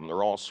yam.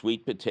 They're all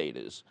sweet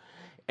potatoes.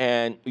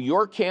 And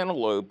your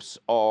cantaloupes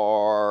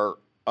are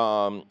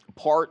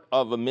part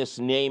of a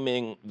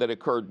misnaming that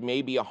occurred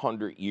maybe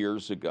 100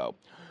 years ago.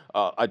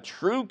 A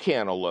true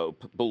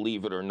cantaloupe,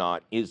 believe it or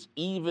not, is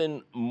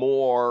even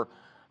more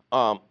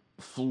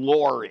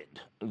florid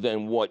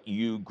than what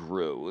you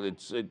grew.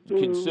 It's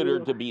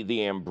considered to be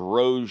the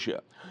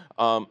ambrosia.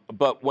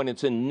 But when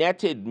it's a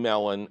netted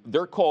melon,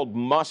 they're called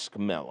musk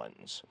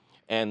melons,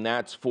 and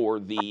that's for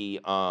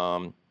the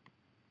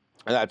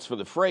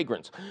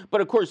fragrance.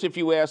 But of course, if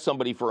you ask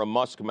somebody for a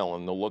musk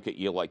melon, they'll look at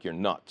you like you're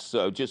nuts.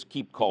 So just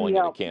keep calling it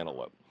a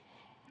cantaloupe.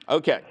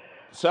 Okay,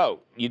 so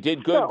you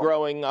did good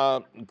growing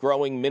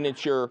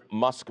miniature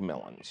musk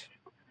melons.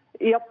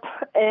 Yep,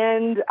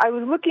 and I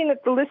was looking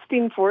at the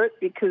listing for it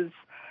because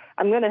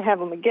I'm going to have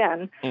them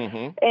again.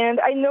 And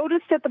I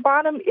noticed at the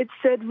bottom it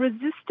said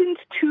resistant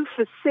to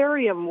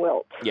fusarium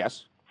wilt.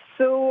 Yes.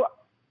 So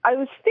I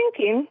was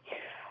thinking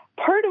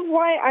part of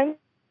why I'm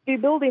be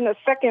building a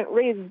second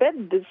raised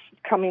bed this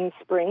coming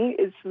spring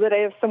is so that I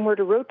have somewhere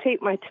to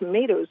rotate my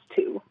tomatoes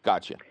to.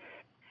 Gotcha.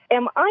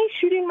 Am I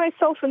shooting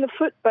myself in the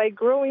foot by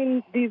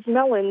growing these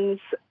melons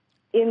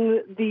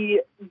in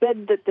the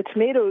bed that the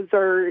tomatoes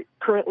are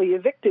currently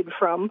evicted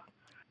from?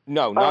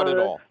 No, not at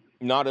all.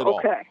 Not at all.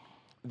 Okay.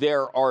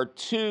 There are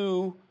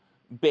two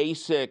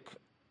basic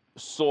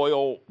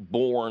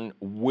soil-borne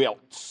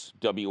wilts,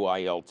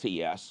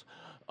 W-I-L-T-S,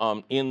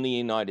 in the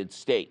United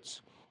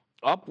States.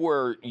 Up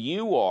where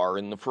you are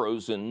in the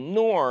frozen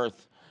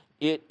north,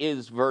 it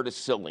is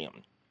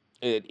verticillium.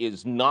 It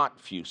is not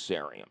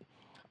fusarium.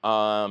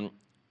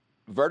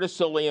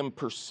 Verticillium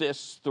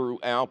persists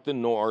throughout the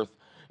north,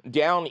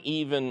 down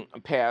even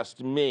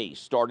past me,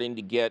 starting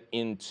to get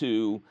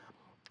into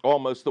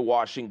almost the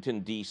Washington,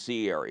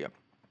 D.C. area.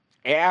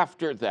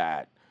 After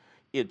that,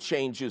 it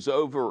changes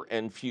over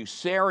and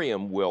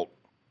fusarium wilt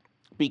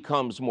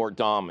becomes more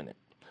dominant.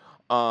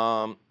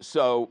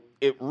 So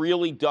it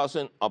really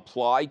doesn't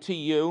apply to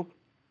you.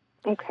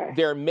 Okay.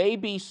 There may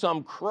be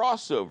some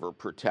crossover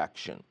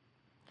protection,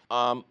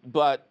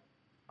 but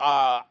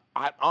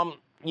I'm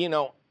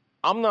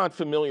not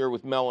familiar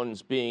with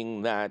melons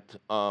being that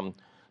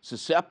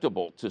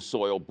susceptible to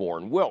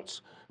soil-borne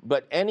wilts.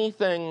 But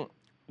anything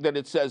that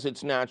it says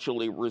it's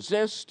naturally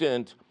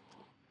resistant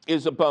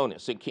is a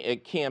bonus.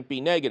 It can't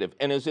be negative.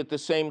 And is it the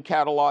same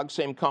catalog,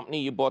 same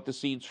company you bought the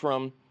seeds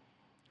from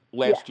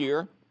last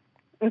year?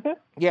 Mm-hmm.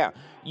 Yeah,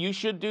 you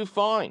should do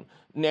fine.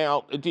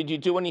 Now, did you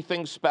do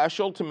anything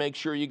special to make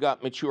sure you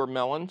got mature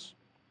melons?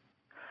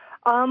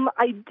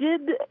 I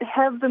did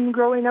have them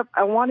growing up.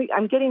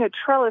 I'm getting a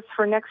trellis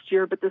for next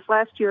year, but this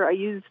last year I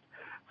used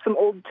some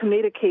old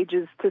tomato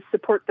cages to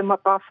support them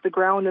up off the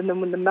ground, and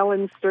then when the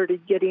melons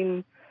started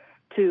getting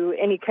to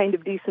any kind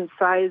of decent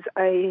size,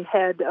 I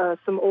had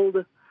some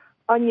old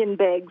onion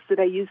bags that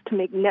I used to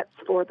make nets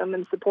for them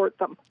and support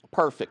them.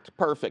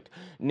 Perfect.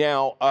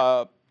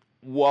 Now,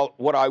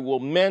 what I will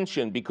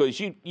mention, because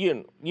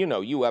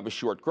you have a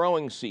short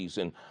growing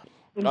season,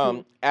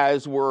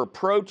 as we're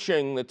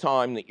approaching the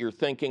time that you're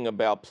thinking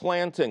about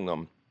planting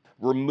them,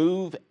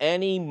 remove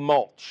any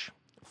mulch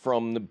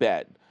from the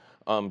bed.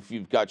 If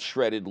you've got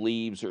shredded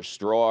leaves or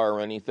straw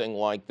or anything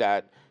like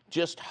that,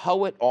 just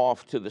hoe it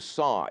off to the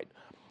side.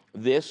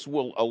 This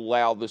will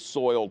allow the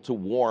soil to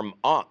warm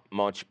up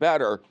much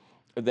better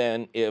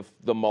than if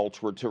the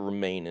mulch were to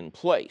remain in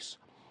place.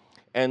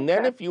 And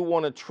then if you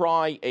want to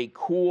try a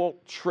cool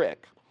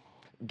trick,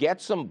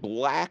 get some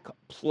black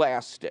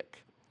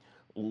plastic,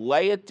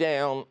 lay it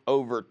down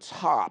over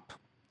top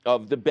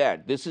of the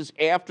bed. This is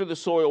after the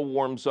soil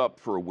warms up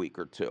for a week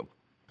or two.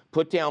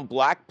 Put down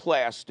black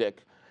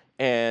plastic,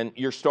 and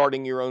you're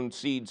starting your own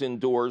seeds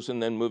indoors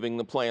and then moving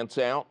the plants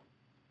out?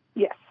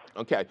 Yes.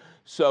 Okay,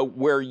 so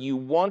where you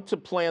want to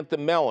plant the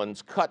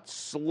melons, cut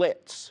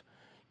slits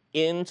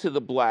into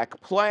the black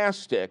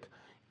plastic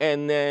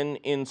and then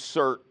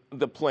insert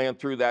the plant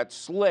through that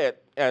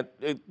slit at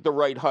the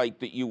right height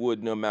that you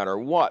would no matter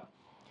what.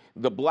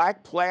 The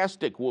black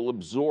plastic will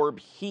absorb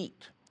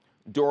heat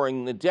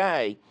during the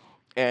day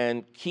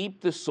and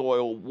keep the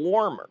soil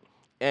warmer.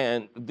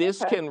 And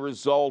this can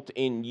result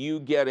in you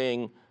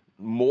getting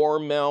more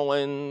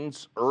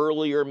melons,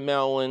 earlier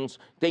melons.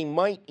 They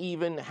might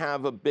even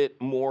have a bit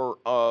more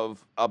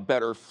of a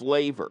better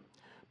flavor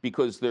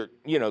because they're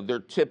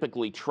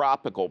typically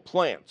tropical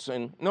plants.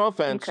 And no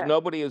offense,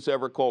 nobody has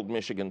ever called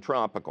Michigan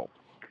tropical.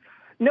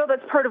 No,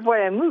 that's part of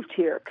why I moved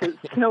here, because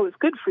snow is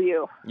good for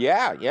you.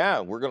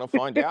 Yeah, we're going to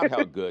find out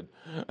how good.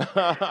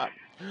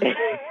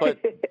 But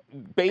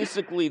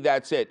basically,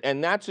 that's it.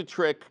 And that's a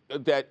trick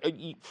that,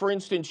 for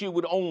instance, you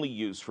would only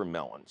use for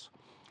melons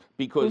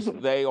because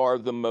they are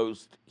the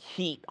most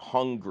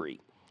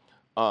heat-hungry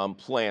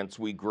plants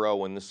we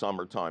grow in the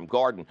summertime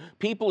garden.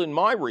 People in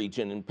my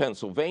region in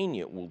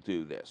Pennsylvania will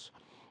do this.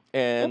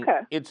 And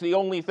it's the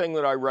only thing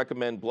that I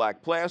recommend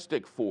black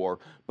plastic for,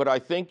 but I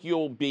think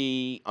you'll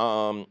be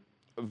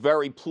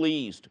very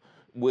pleased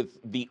with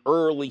the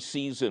early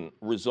season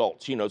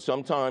results.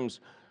 Sometimes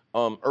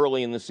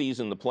early in the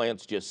season the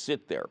plants just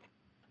sit there,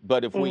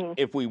 but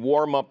if we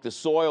warm up the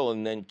soil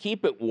and then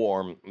keep it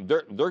warm,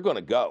 they're going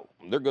to go.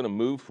 They're going to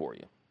move for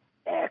you.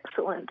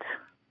 Excellent.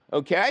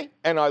 Okay,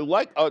 and I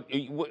like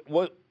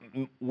what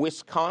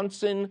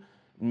Wisconsin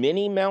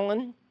mini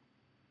melon.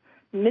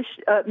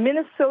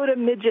 Minnesota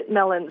midget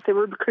melons. They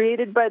were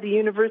created by the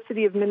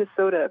University of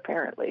Minnesota,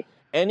 apparently.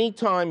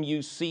 Anytime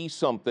you see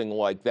something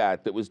like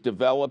that was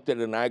developed at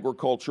an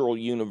agricultural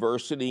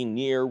university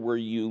near where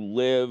you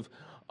live,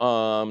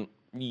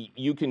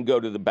 you can go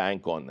to the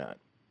bank on that.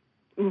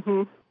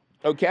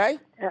 Okay?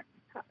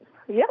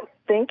 Yeah,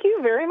 thank you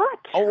very much.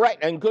 All right,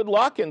 and good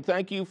luck, and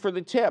thank you for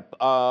the tip.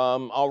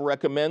 I'll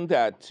recommend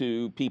that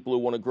to people who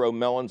want to grow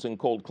melons in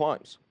cold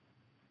climes.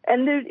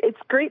 And it's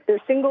great.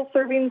 They're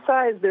single-serving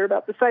size. They're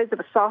about the size of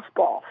a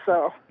softball.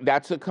 So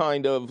that's the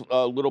kind of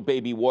little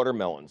baby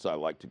watermelons I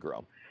like to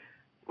grow.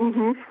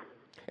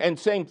 And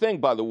same thing,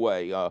 by the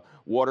way,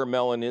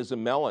 watermelon is a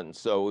melon.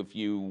 So if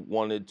you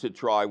wanted to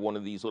try one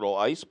of these little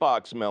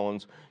icebox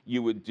melons,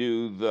 you would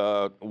do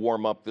the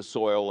warm up the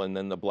soil and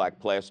then the black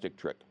plastic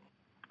trick.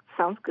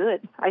 Sounds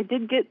good. I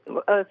did get,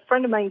 a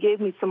friend of mine gave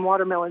me some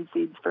watermelon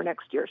seeds for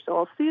next year, so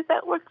I'll see if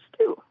that works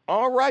too.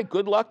 All right.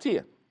 Good luck to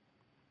you.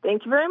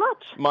 Thank you very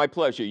much. My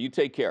pleasure. You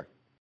take care.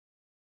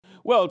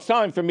 Well, it's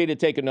time for me to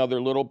take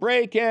another little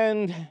break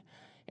and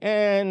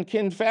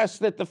confess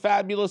that the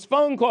fabulous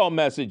phone call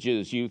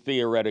messages you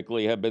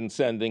theoretically have been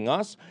sending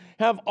us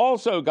have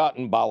also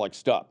gotten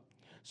bollocksed up.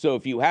 So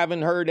if you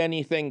haven't heard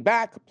anything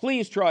back,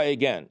 please try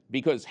again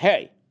because,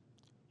 hey,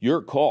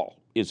 your call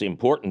is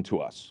important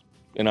to us.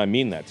 And I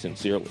mean that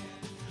sincerely.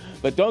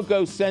 But don't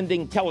go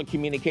sending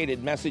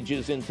telecommunicated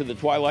messages into the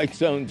Twilight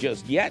Zone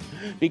just yet,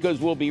 because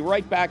we'll be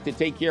right back to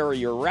take care of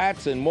your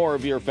rats and more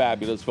of your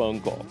fabulous phone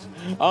calls.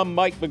 I'm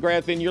Mike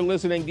McGrath, and you're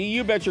listening to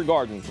You Bet Your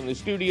Garden from the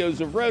studios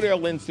of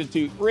Rodale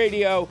Institute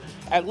Radio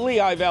at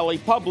Lehigh Valley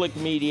Public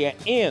Media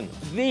in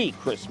the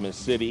Christmas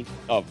city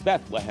of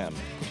Bethlehem,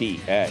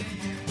 PA.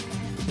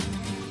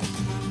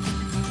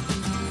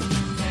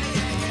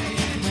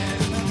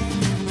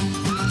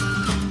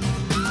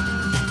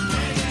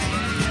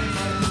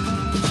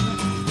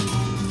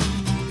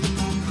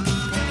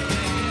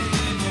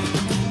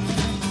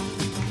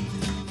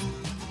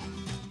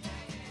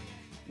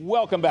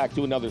 Welcome back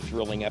to another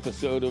thrilling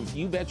episode of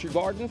You Bet Your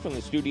Garden from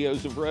the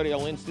studios of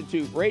Rodale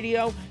Institute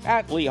Radio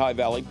at Lehigh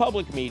Valley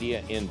Public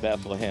Media in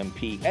Bethlehem,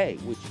 PA,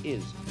 which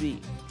is the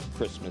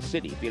Christmas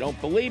city. If you don't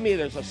believe me,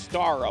 there's a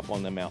star up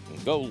on the mountain.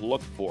 Go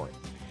look for it.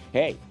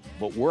 Hey,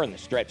 but we're in the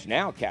stretch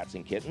now, cats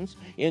and kittens.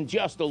 In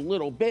just a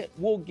little bit,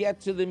 we'll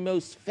get to the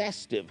most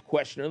festive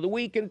question of the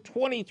week in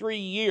 23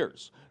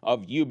 years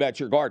of You Bet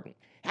Your Garden.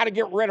 How to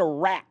get rid of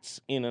rats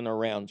in and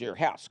around your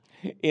house.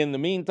 In the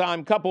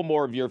meantime, couple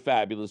more of your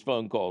fabulous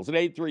phone calls at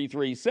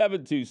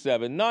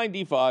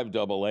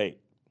 833-727-9588.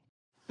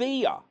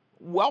 Thea,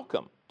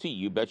 welcome to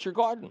You Bet Your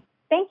Garden.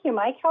 Thank you,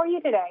 Mike. How are you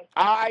today?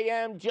 I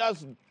am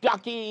just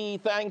Ducky.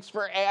 Thanks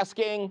for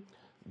asking.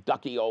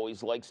 Ducky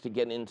always likes to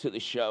get into the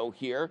show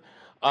here.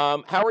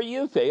 How are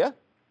you, Thea?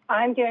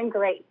 I'm doing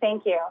great.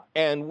 Thank you.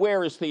 And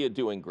where is Thea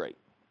doing great?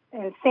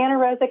 In Santa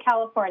Rosa,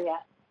 California.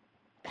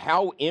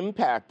 How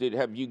impacted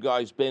have you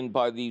guys been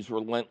by these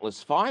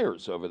relentless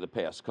fires over the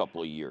past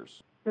couple of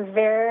years?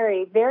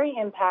 Very, very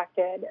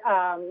impacted.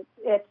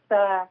 It's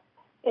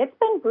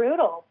been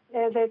brutal.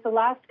 The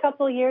last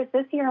couple of years,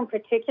 this year in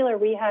particular,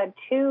 we had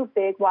two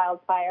big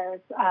wildfires,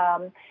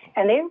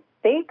 and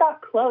they got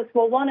close.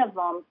 Well, one of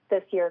them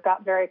this year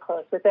got very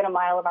close, within a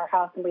mile of our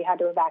house, and we had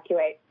to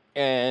evacuate.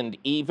 And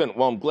even,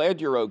 well, I'm glad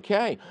you're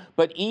okay,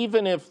 but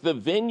even if the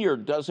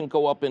vineyard doesn't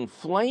go up in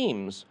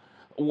flames,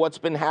 what's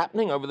been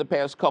happening over the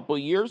past couple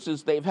of years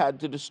is they've had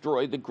to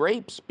destroy the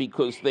grapes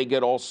because they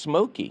get all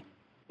smoky.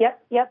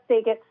 Yep,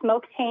 they get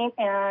smoke taint,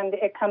 and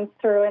it comes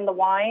through in the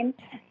wine,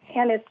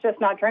 and it's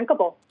just not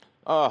drinkable.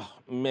 Oh,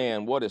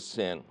 man, what a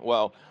sin.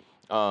 Well,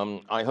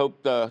 I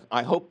hope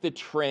the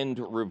trend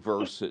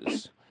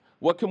reverses.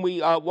 What can we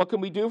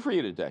do for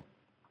you today?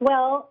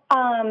 Well,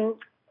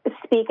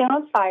 speaking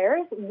of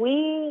fires,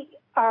 we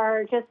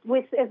are just,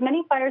 with as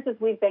many fires as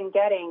we've been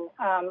getting,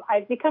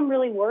 I've become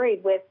really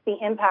worried with the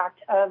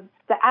impact of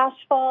the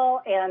ashfall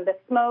and the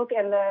smoke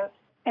and the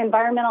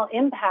environmental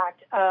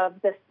impact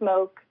of the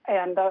smoke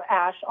and the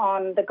ash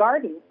on the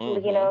garden,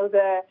 you know,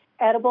 the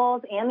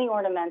edibles and the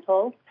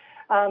ornamentals.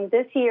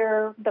 This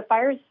year, the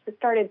fires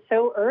started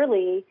so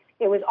early,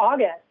 it was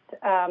August,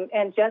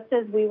 and just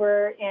as we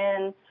were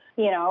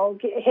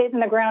hitting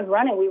the ground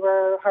running, we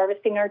were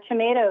harvesting our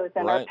tomatoes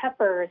and our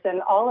peppers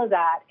and all of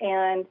that,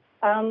 and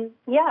I'm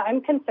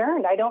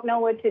concerned. I don't know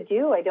what to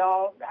do. I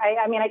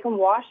can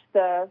wash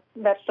the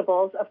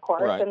vegetables, of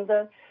course, and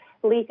the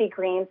leafy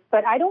greens,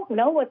 but I don't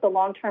know what the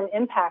long-term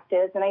impact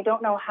is, and I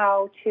don't know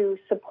how to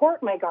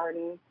support my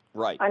garden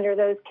under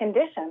those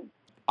conditions.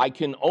 I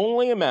can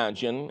only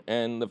imagine,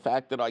 and the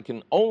fact that I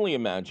can only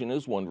imagine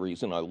is one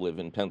reason I live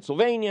in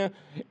Pennsylvania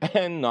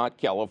and not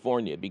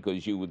California,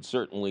 because you would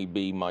certainly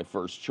be my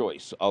first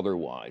choice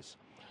otherwise.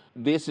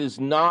 This is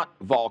not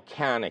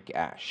volcanic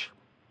ash.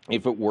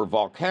 If it were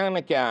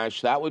volcanic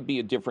ash, that would be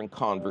a different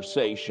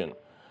conversation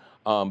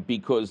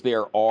because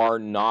there are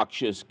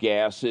noxious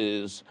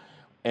gases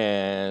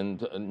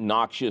and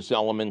noxious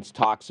elements,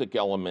 toxic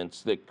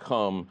elements that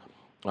come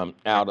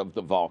out of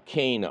the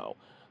volcano.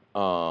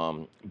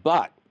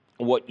 But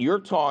what you're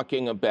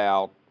talking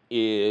about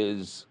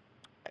is,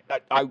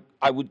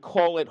 I would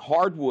call it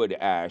hardwood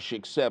ash,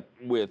 except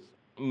with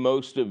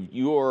most of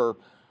your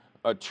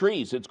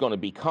trees, it's going to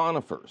be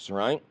conifers,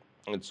 right?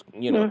 It's,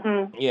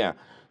 yeah.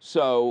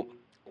 So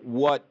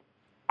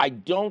I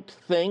don't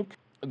think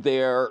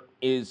there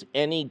is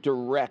any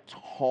direct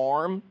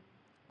harm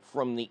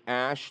from the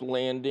ash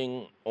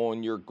landing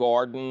on your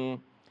garden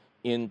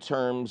in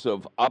terms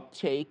of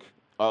uptake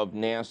of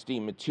nasty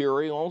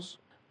materials,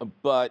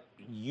 but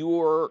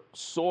your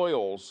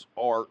soils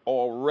are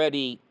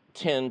already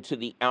tend to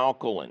the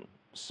alkaline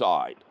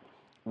side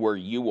where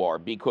you are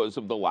because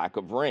of the lack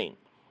of rain.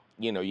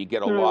 You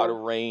get a lot of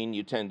rain,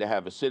 you tend to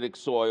have acidic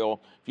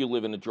soil. If you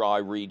live in a dry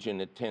region,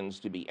 it tends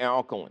to be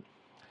alkaline.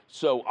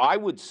 So I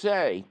would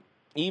say,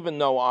 even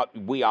though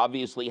we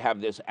obviously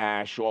have this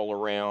ash all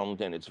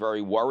around and it's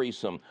very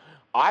worrisome,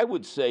 I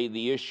would say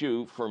the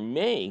issue for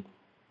me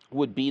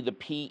would be the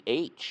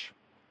pH.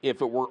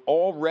 If it were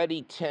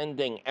already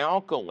tending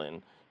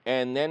alkaline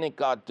and then it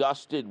got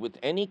dusted with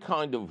any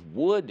kind of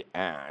wood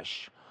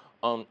ash,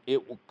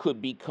 it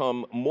could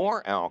become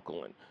more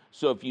alkaline.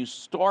 So if you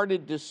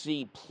started to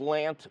see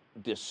plant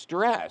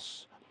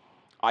distress,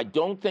 I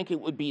don't think it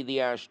would be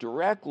the ash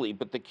directly,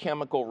 but the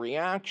chemical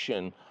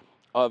reaction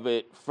of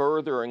it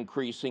further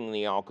increasing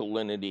the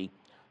alkalinity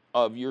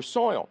of your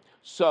soil.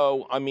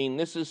 So, I mean,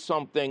 this is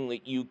something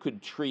that you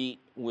could treat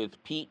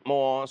with peat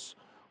moss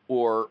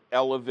or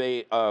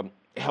elemental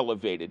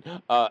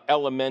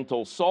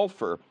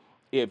sulfur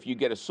if you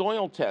get a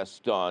soil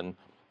test done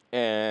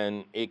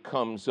and it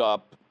comes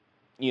up,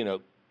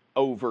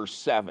 over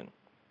 7,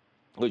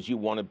 because you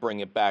want to bring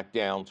it back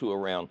down to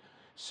around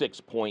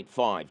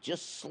 6.5,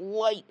 just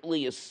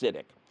slightly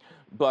acidic.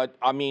 But,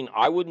 I mean,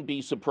 I wouldn't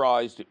be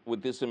surprised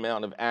with this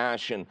amount of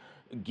ash, and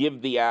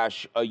give the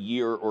ash a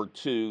year or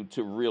two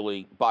to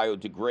really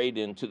biodegrade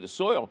into the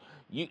soil.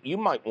 You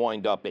might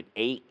wind up at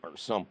 8 or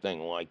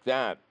something like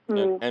that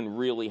and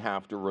really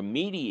have to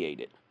remediate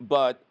it.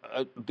 But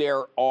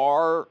there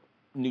are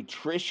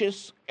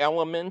nutritious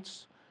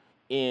elements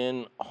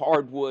in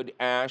hardwood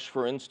ash.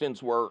 For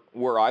instance,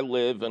 where I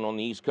live and on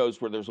the East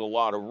Coast where there's a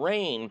lot of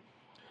rain,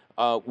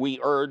 we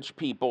urge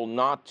people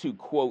not to,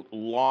 quote,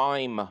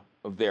 lime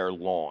their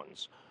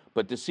lawns,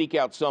 but to seek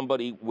out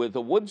somebody with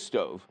a wood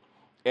stove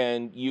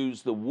and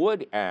use the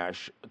wood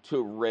ash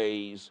to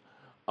raise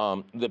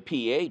the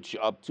pH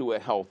up to a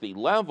healthy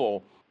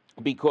level,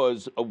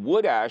 because a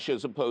wood ash,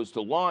 as opposed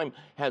to lime,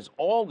 has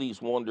all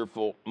these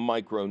wonderful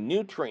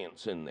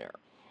micronutrients in there.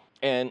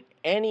 And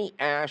any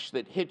ash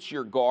that hits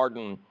your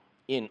garden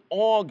in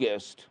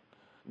August,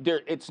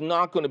 it's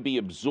not going to be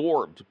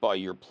absorbed by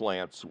your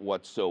plants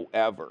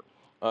whatsoever.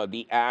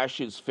 The ash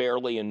is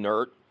fairly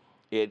inert.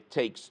 It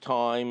takes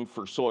time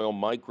for soil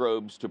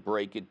microbes to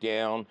break it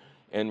down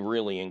and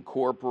really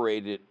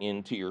incorporate it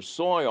into your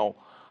soil.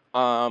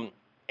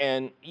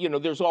 And,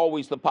 there's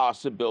always the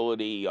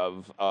possibility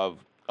of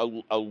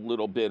a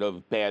little bit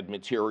of bad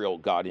material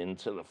got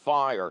into the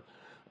fire.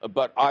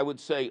 But I would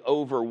say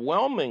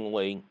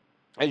overwhelmingly,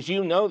 as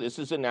you know, this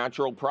is a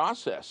natural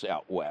process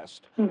out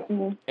west.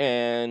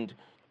 And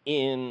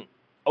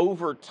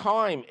over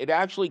time, it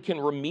actually can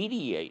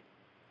remediate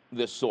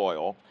the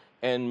soil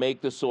and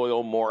make the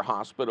soil more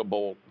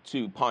hospitable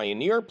to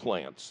pioneer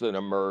plants that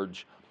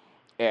emerge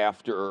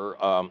after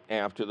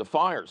the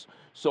fires.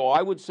 So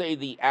I would say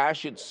the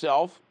ash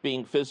itself,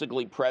 being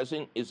physically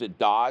present, is a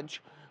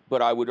dodge,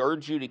 but I would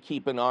urge you to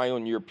keep an eye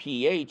on your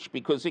pH,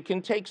 because it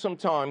can take some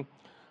time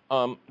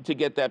to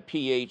get that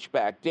pH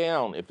back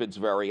down if it's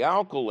very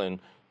alkaline,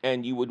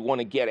 and you would want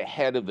to get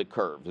ahead of the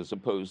curve as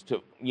opposed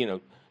to,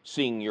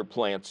 seeing your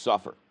plants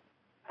suffer.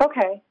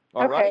 Okay.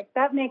 All right?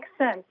 That makes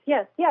sense.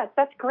 Yes,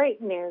 that's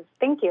great news.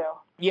 Thank you.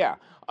 Yeah,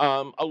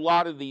 a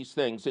lot of these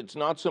things, it's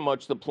not so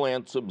much the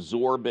plants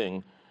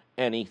absorbing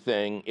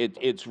anything,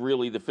 it's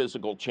really the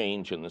physical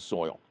change in the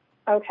soil.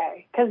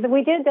 Okay, because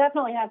we did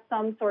definitely have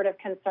some sort of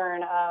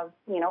concern of,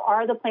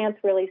 are the plants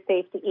really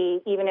safe to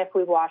eat, even if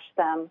we wash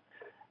them?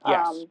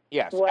 Yes,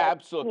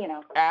 absolutely.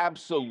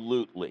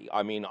 Absolutely.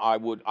 I mean, I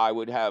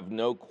would have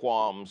no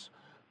qualms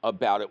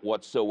about it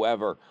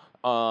whatsoever.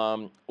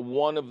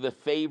 One of the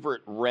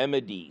favorite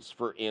remedies,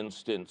 for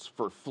instance,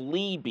 for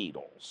flea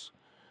beetles,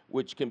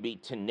 which can be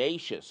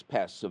tenacious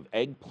pests of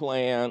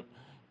eggplant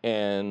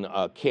and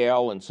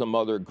kale and some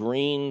other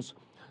greens,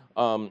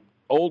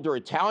 older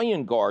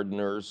Italian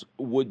gardeners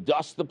would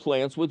dust the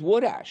plants with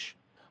wood ash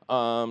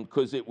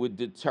because it would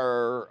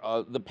deter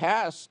the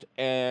pest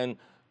and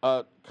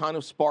kind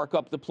of spark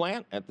up the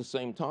plant at the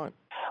same time.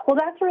 Well,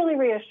 that's really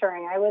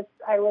reassuring. I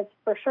was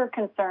for sure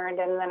concerned,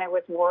 and then I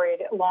was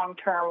worried long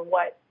term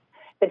what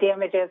the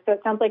damage is. So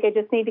it sounds like I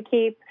just need to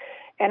keep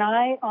an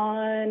eye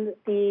on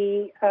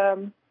the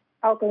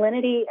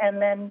alkalinity, and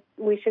then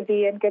we should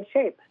be in good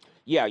shape.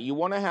 Yeah, you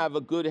want to have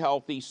a good,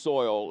 healthy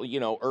soil.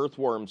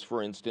 Earthworms,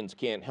 for instance,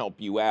 can't help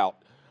you out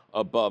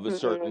above a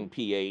certain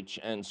pH,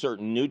 and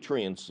certain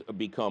nutrients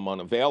become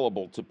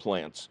unavailable to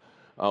plants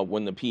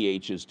when the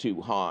pH is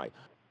too high.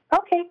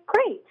 Okay,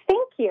 great.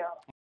 Thank you.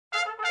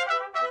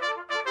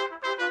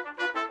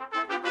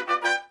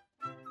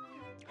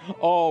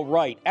 All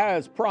right,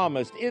 as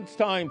promised, it's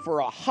time for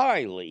a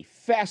highly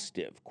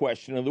festive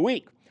question of the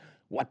week.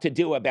 What to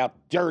do about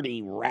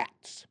dirty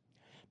rats?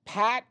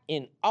 Pat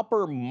in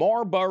Upper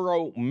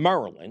Marlboro,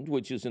 Maryland,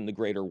 which is in the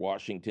greater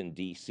Washington,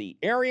 D.C.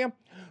 area,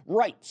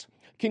 writes,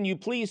 can you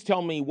please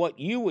tell me what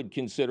you would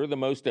consider the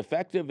most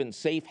effective and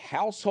safe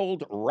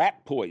household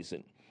rat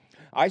poison?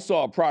 I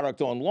saw a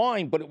product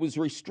online, but it was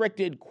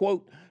restricted,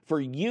 quote, for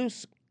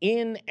use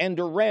in and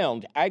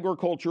around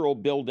agricultural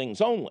buildings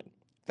only.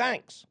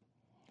 Thanks.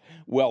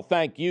 Well,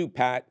 thank you,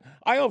 Pat.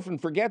 I often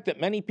forget that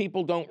many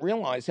people don't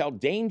realize how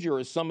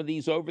dangerous some of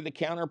these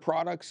over-the-counter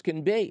products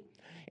can be.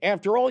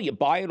 After all, you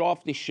buy it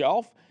off the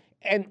shelf,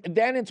 and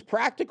then it's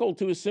practical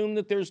to assume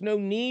that there's no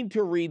need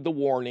to read the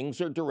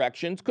warnings or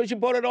directions because you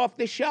bought it off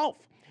the shelf.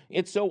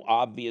 It's so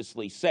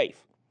obviously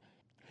safe.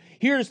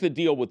 Here's the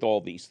deal with all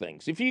these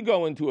things. If you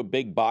go into a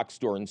big box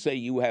store and say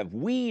you have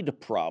weed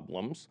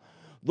problems,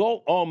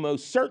 they'll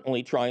almost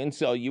certainly try and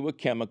sell you a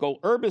chemical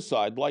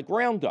herbicide like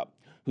Roundup,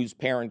 whose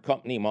parent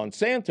company,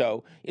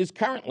 Monsanto, is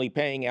currently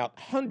paying out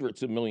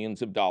hundreds of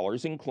millions of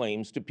dollars in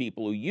claims to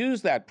people who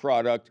use that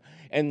product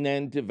and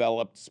then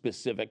develop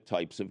specific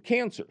types of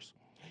cancers.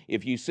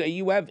 If you say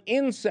you have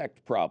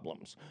insect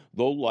problems,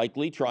 they'll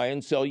likely try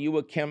and sell you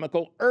a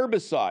chemical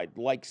herbicide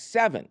like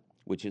Sevin,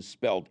 which is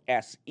spelled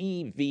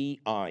Sevin,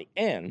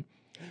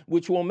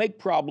 which will make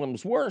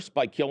problems worse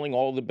by killing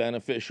all the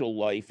beneficial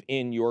life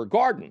in your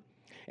garden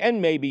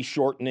and maybe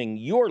shortening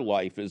your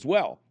life as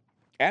well,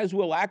 as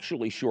will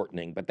actually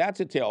shortening, but that's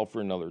a tale for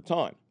another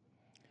time.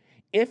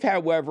 If,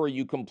 however,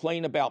 you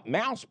complain about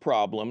mouse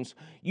problems,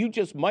 you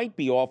just might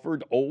be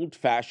offered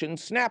old-fashioned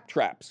snap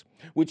traps,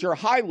 which are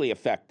highly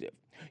effective.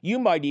 You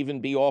might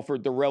even be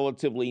offered the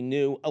relatively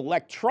new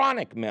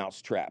electronic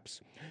mouse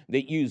traps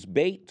that use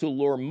bait to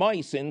lure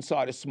mice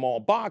inside a small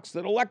box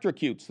that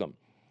electrocutes them.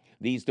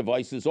 These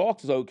devices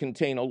also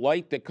contain a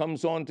light that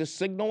comes on to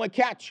signal a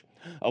catch,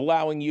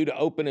 allowing you to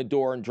open a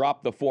door and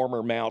drop the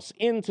former mouse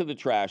into the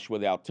trash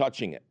without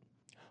touching it.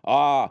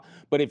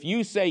 But if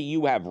you say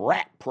you have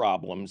rat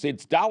problems,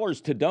 it's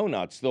dollars to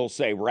donuts they'll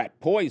say rat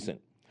poison.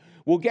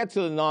 We'll get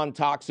to the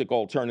non-toxic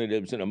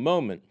alternatives in a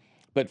moment,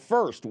 but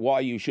first, why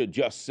you should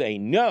just say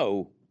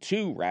no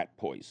to rat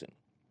poison.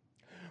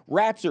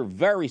 Rats are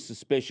very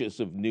suspicious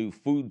of new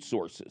food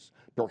sources,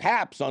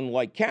 perhaps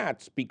unlike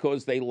cats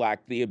because they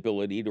lack the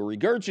ability to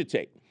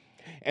regurgitate.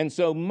 And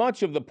so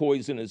much of the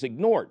poison is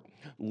ignored,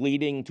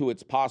 leading to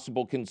its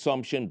possible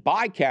consumption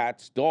by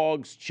cats,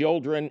 dogs,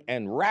 children,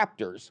 and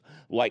raptors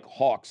like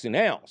hawks and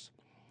owls.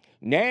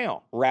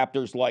 Now,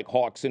 raptors like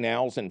hawks and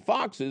owls and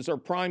foxes are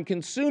prime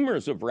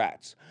consumers of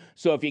rats.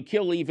 So if you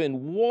kill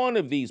even one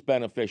of these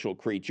beneficial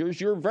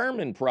creatures, your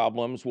vermin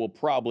problems will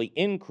probably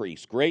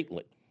increase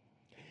greatly.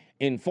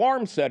 In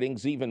farm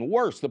settings, even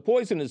worse, the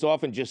poison is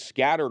often just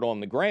scattered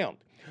on the ground,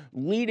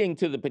 leading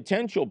to the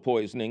potential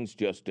poisonings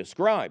just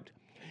described.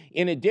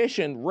 In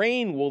addition,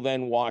 rain will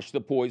then wash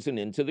the poison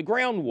into the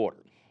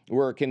groundwater,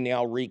 where it can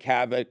now wreak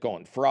havoc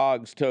on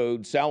frogs,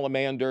 toads,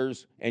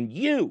 salamanders, and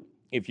you,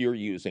 if you're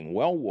using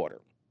well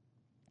water.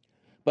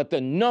 But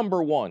the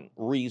number one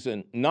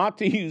reason not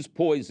to use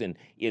poison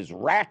is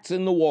rats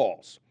in the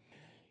walls.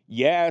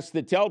 Yes,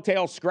 the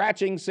telltale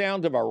scratching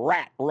sound of a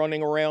rat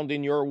running around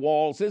in your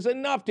walls is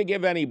enough to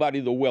give anybody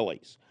the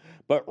willies.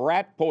 But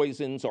rat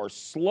poisons are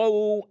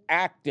slow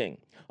acting,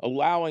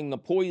 allowing the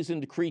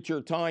poisoned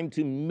creature time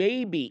to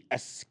maybe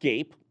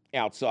escape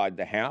outside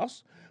the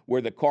house,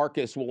 where the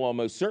carcass will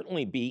almost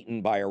certainly be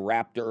eaten by a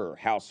raptor or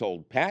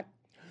household pet.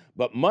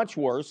 But much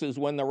worse is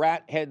when the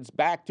rat heads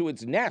back to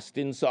its nest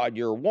inside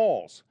your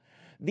walls.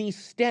 The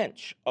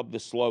stench of the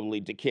slowly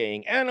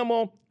decaying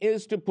animal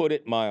is, to put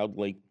it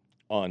mildly,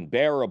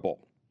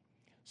 unbearable.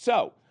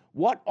 So,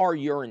 what are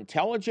your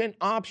intelligent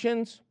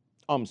options?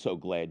 I'm so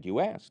glad you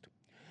asked.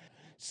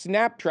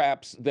 Snap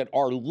traps that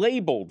are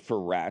labeled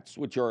for rats,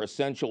 which are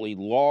essentially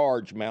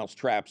large mouse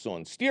traps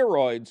on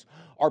steroids,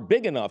 are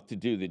big enough to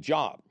do the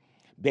job.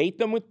 Bait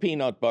them with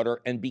peanut butter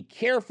and be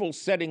careful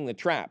setting the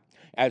trap,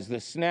 as the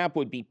snap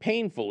would be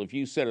painful if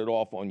you set it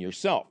off on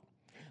yourself.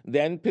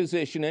 Then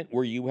position it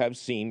where you have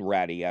seen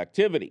ratty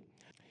activity.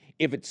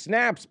 If it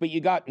snaps but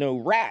you got no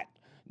rat,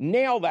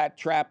 nail that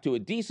trap to a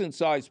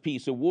decent-sized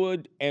piece of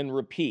wood and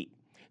repeat.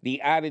 The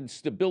added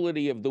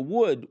stability of the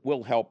wood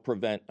will help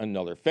prevent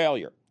another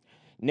failure.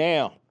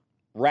 Now,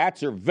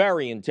 rats are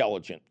very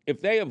intelligent.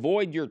 If they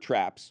avoid your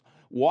traps,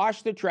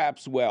 wash the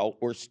traps well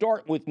or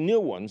start with new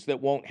ones that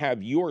won't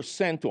have your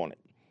scent on it.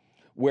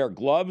 Wear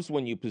gloves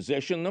when you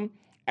position them.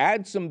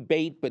 Add some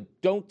bait,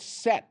 but don't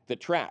set the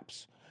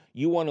traps.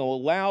 You want to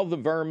allow the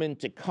vermin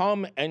to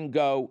come and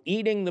go,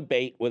 eating the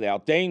bait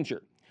without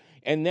danger.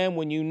 And then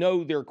when you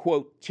know they're,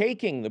 quote,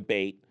 taking the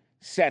bait,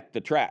 set the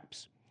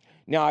traps.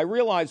 Now, I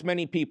realize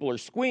many people are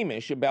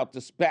squeamish about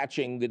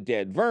dispatching the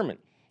dead vermin.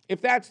 If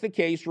that's the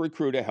case,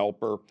 recruit a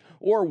helper,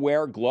 or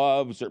wear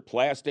gloves or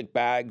plastic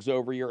bags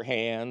over your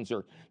hands,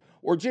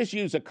 or just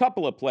use a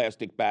couple of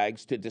plastic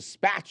bags to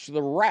dispatch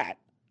the rat,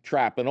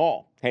 trap and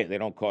all. Hey, they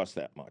don't cost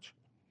that much.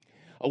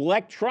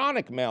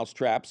 Electronic mouse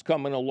traps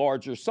come in a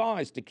larger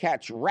size to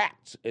catch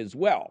rats as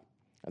well.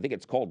 I think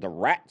it's called the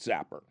rat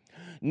zapper.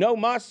 No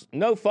muss,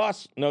 no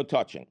fuss, no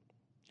touching.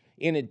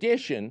 In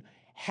addition,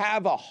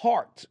 have a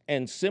heart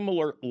and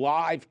similar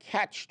live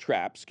catch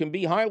traps can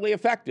be highly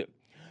effective.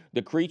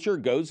 The creature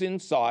goes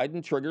inside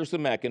and triggers the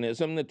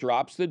mechanism that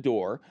drops the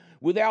door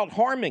without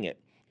harming it.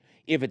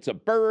 If it's a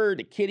bird,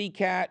 a kitty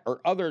cat,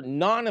 or other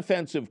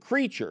non-offensive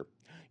creature,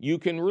 you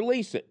can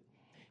release it.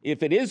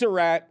 If it is a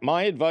rat,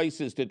 my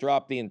advice is to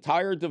drop the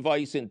entire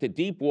device into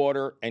deep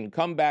water and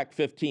come back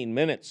 15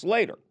 minutes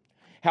later.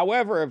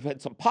 However, if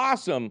it's a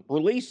possum,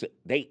 release it.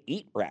 They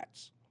eat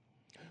rats.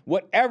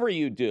 whatever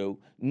you do,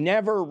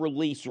 never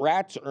release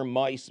rats or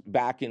mice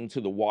back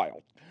into the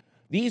wild.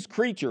 These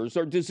creatures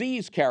are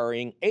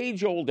disease-carrying,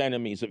 age-old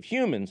enemies of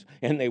humans,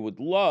 and they would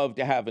love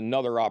to have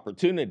another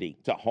opportunity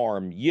to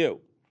harm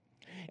you.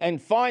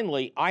 And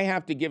finally, I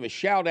have to give a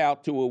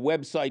shout-out to a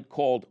website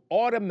called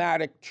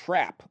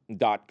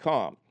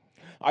automatictrap.com.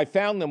 I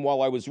found them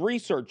while I was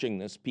researching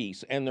this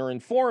piece, and their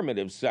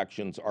informative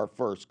sections are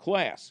first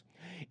class.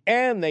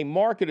 And they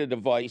market a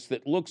device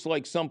that looks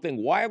like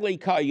something Wile E.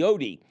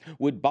 Coyote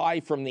would buy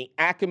from the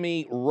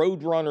Acme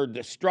Roadrunner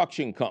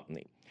Destruction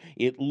Company.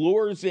 It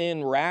lures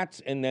in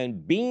rats and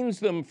then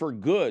beans them for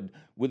good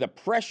with a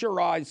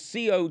pressurized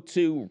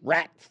CO2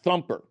 rat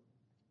thumper.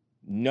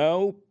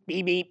 No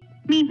beep beep.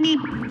 Beep beep.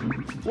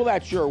 Well,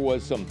 that sure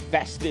was some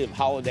festive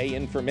holiday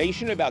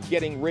information about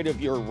getting rid of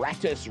your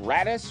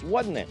ratus,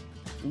 wasn't it?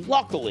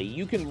 Luckily,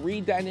 you can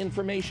read that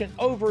information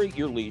over at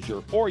your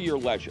leisure or your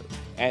leisure,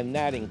 and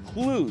that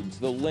includes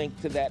the link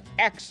to that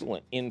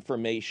excellent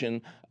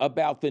information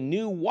about the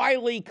new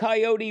Wile E.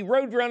 Coyote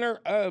Roadrunner,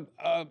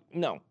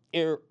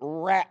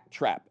 rat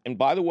trap. And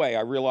by the way,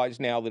 I realize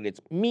now that it's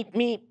meep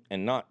meep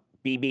and not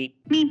beep beep.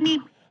 Beep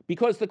beep.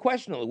 Because the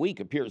question of the week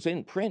appears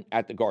in print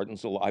at the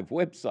Gardens Alive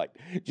website.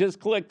 Just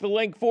click the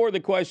link for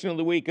the question of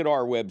the week at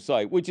our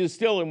website, which is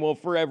still and will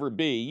forever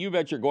be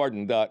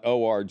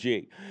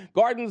youbetyourgarden.org.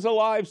 Gardens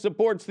Alive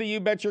supports the You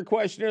Bet Your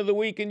Question of the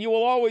Week, and you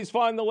will always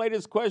find the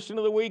latest question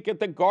of the week at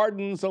the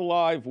Gardens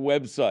Alive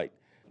website.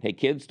 Hey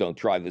kids, don't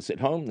try this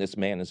at home. This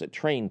man is a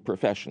trained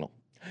professional.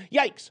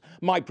 Yikes,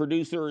 my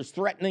producer is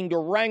threatening to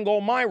wrangle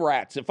my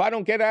rats if I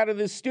don't get out of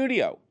this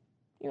studio.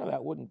 You know,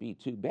 that wouldn't be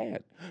too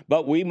bad.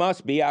 But we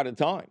must be out of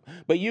time.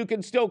 But you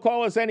can still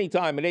call us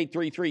anytime at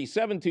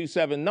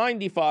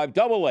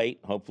 833-727-9588.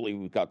 Hopefully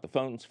we've got the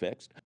phones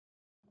fixed.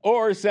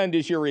 Or send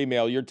us your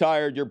email. You're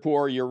tired, you're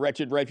poor, you're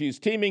wretched refuse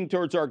teeming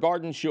towards our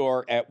garden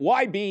shore at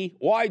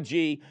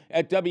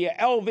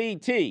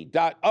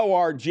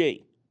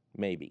YBYG@WLVT.org.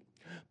 Maybe.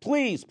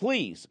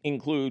 Please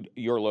include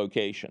your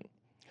location.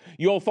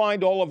 You'll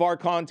find all of our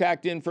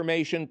contact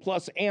information,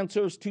 plus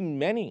answers to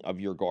many of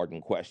your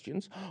garden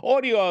questions,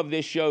 audio of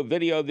this show,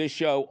 video of this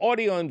show,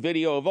 audio and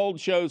video of old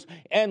shows,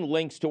 and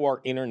links to our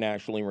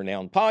internationally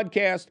renowned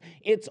podcast.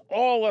 It's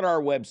all at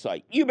our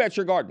website,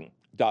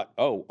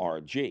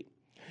 youbetyourgarden.org.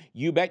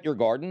 You Bet Your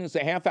Garden is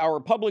a half-hour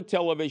public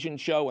television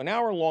show, an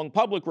hour-long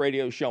public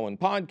radio show and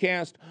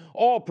podcast,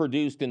 all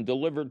produced and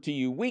delivered to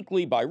you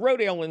weekly by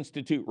Rodale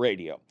Institute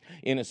Radio,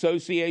 in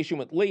association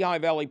with Lehigh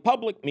Valley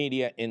Public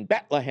Media in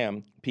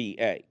Bethlehem,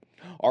 PA.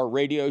 Our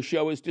radio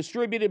show is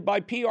distributed by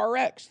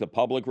PRX, the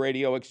Public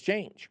Radio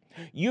Exchange.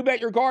 You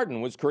Bet Your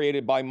Garden was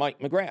created by Mike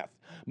McGrath.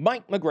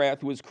 Mike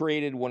McGrath was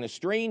created when a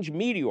strange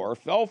meteor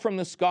fell from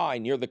the sky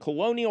near the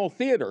Colonial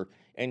Theater,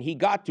 and he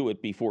got to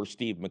it before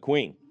Steve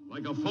McQueen.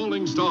 Like a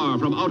falling star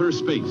from outer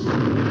space. Boy,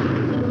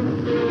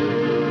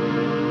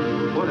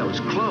 that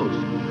was close.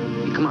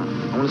 Hey, come on,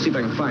 I want to see if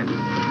I can find it.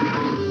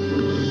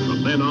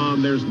 From then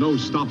on, there's no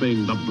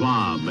stopping the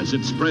blob as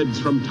it spreads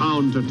from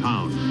town to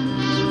town.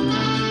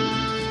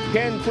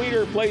 Ken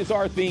Cleater plays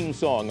our theme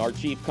song. Our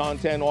chief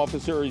content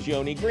officer is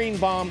Yoni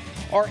Greenbaum.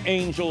 Our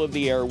angel of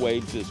the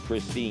airwaves is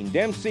Christine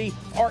Dempsey.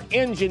 Our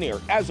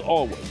engineer, as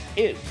always,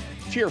 is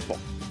cheerful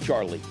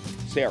Charlie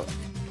Sarah.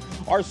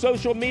 Our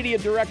social media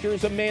director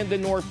is Amanda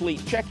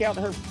Norfleet. Check out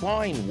her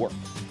fine work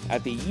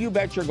at the You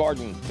Bet Your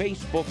Garden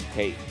Facebook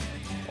page.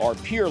 Our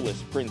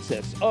peerless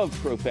princess of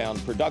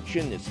profound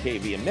production is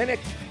Tavia Minnick.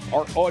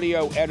 Our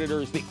audio editor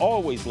is the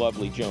always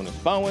lovely Jonas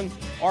Bowen.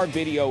 Our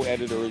video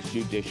editor is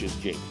judicious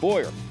Jake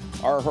Boyer.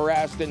 Our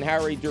harassed and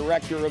harried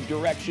director of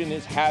direction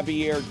is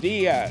Javier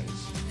Diaz.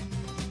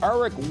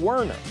 Eric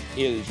Werner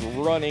is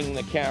running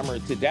the camera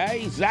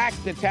today. Zach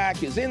the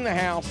Tack is in the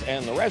house,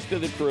 and the rest of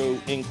the crew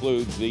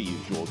includes the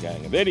usual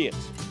gang of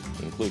idiots,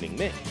 including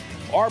me.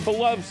 Our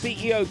beloved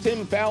CEO,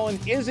 Tim Fallon,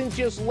 isn't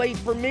just late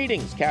for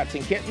meetings, cats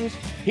and kittens.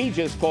 He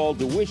just called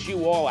to wish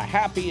you all a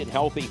happy and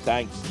healthy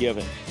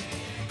Thanksgiving.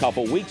 A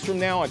couple weeks from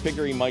now, I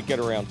figure he might get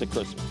around to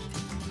Christmas.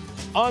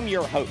 I'm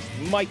your host,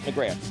 Mike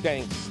McGrath,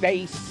 saying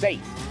stay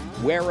safe,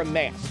 wear a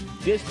mask,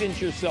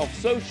 distance yourself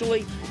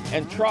socially,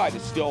 and try to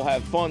still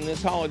have fun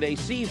this holiday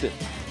season,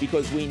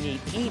 because we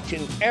need each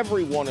and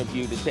every one of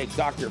you to take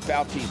Dr.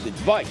 Fauci's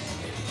advice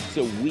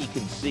so we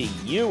can see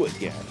you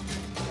again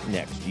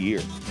next year.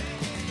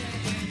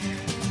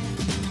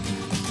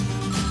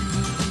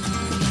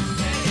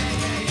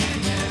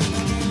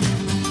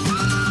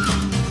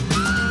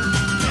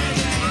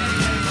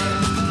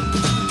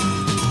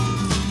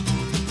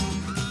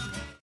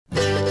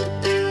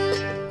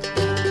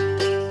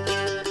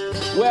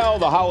 Well,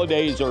 the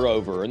holidays are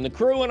over, and the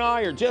crew and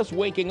I are just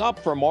waking up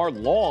from our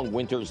long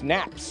winter's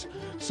naps.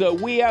 So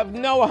we have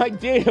no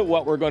idea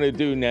what we're going to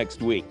do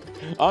next week.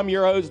 I'm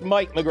your host,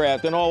 Mike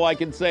McGrath, and all I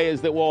can say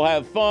is that we'll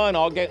have fun,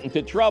 I'll get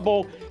into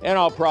trouble, and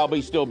I'll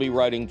probably still be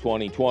writing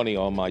 2020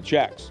 on my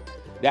checks.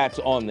 That's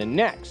on the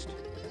next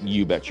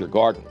You Bet Your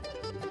Garden.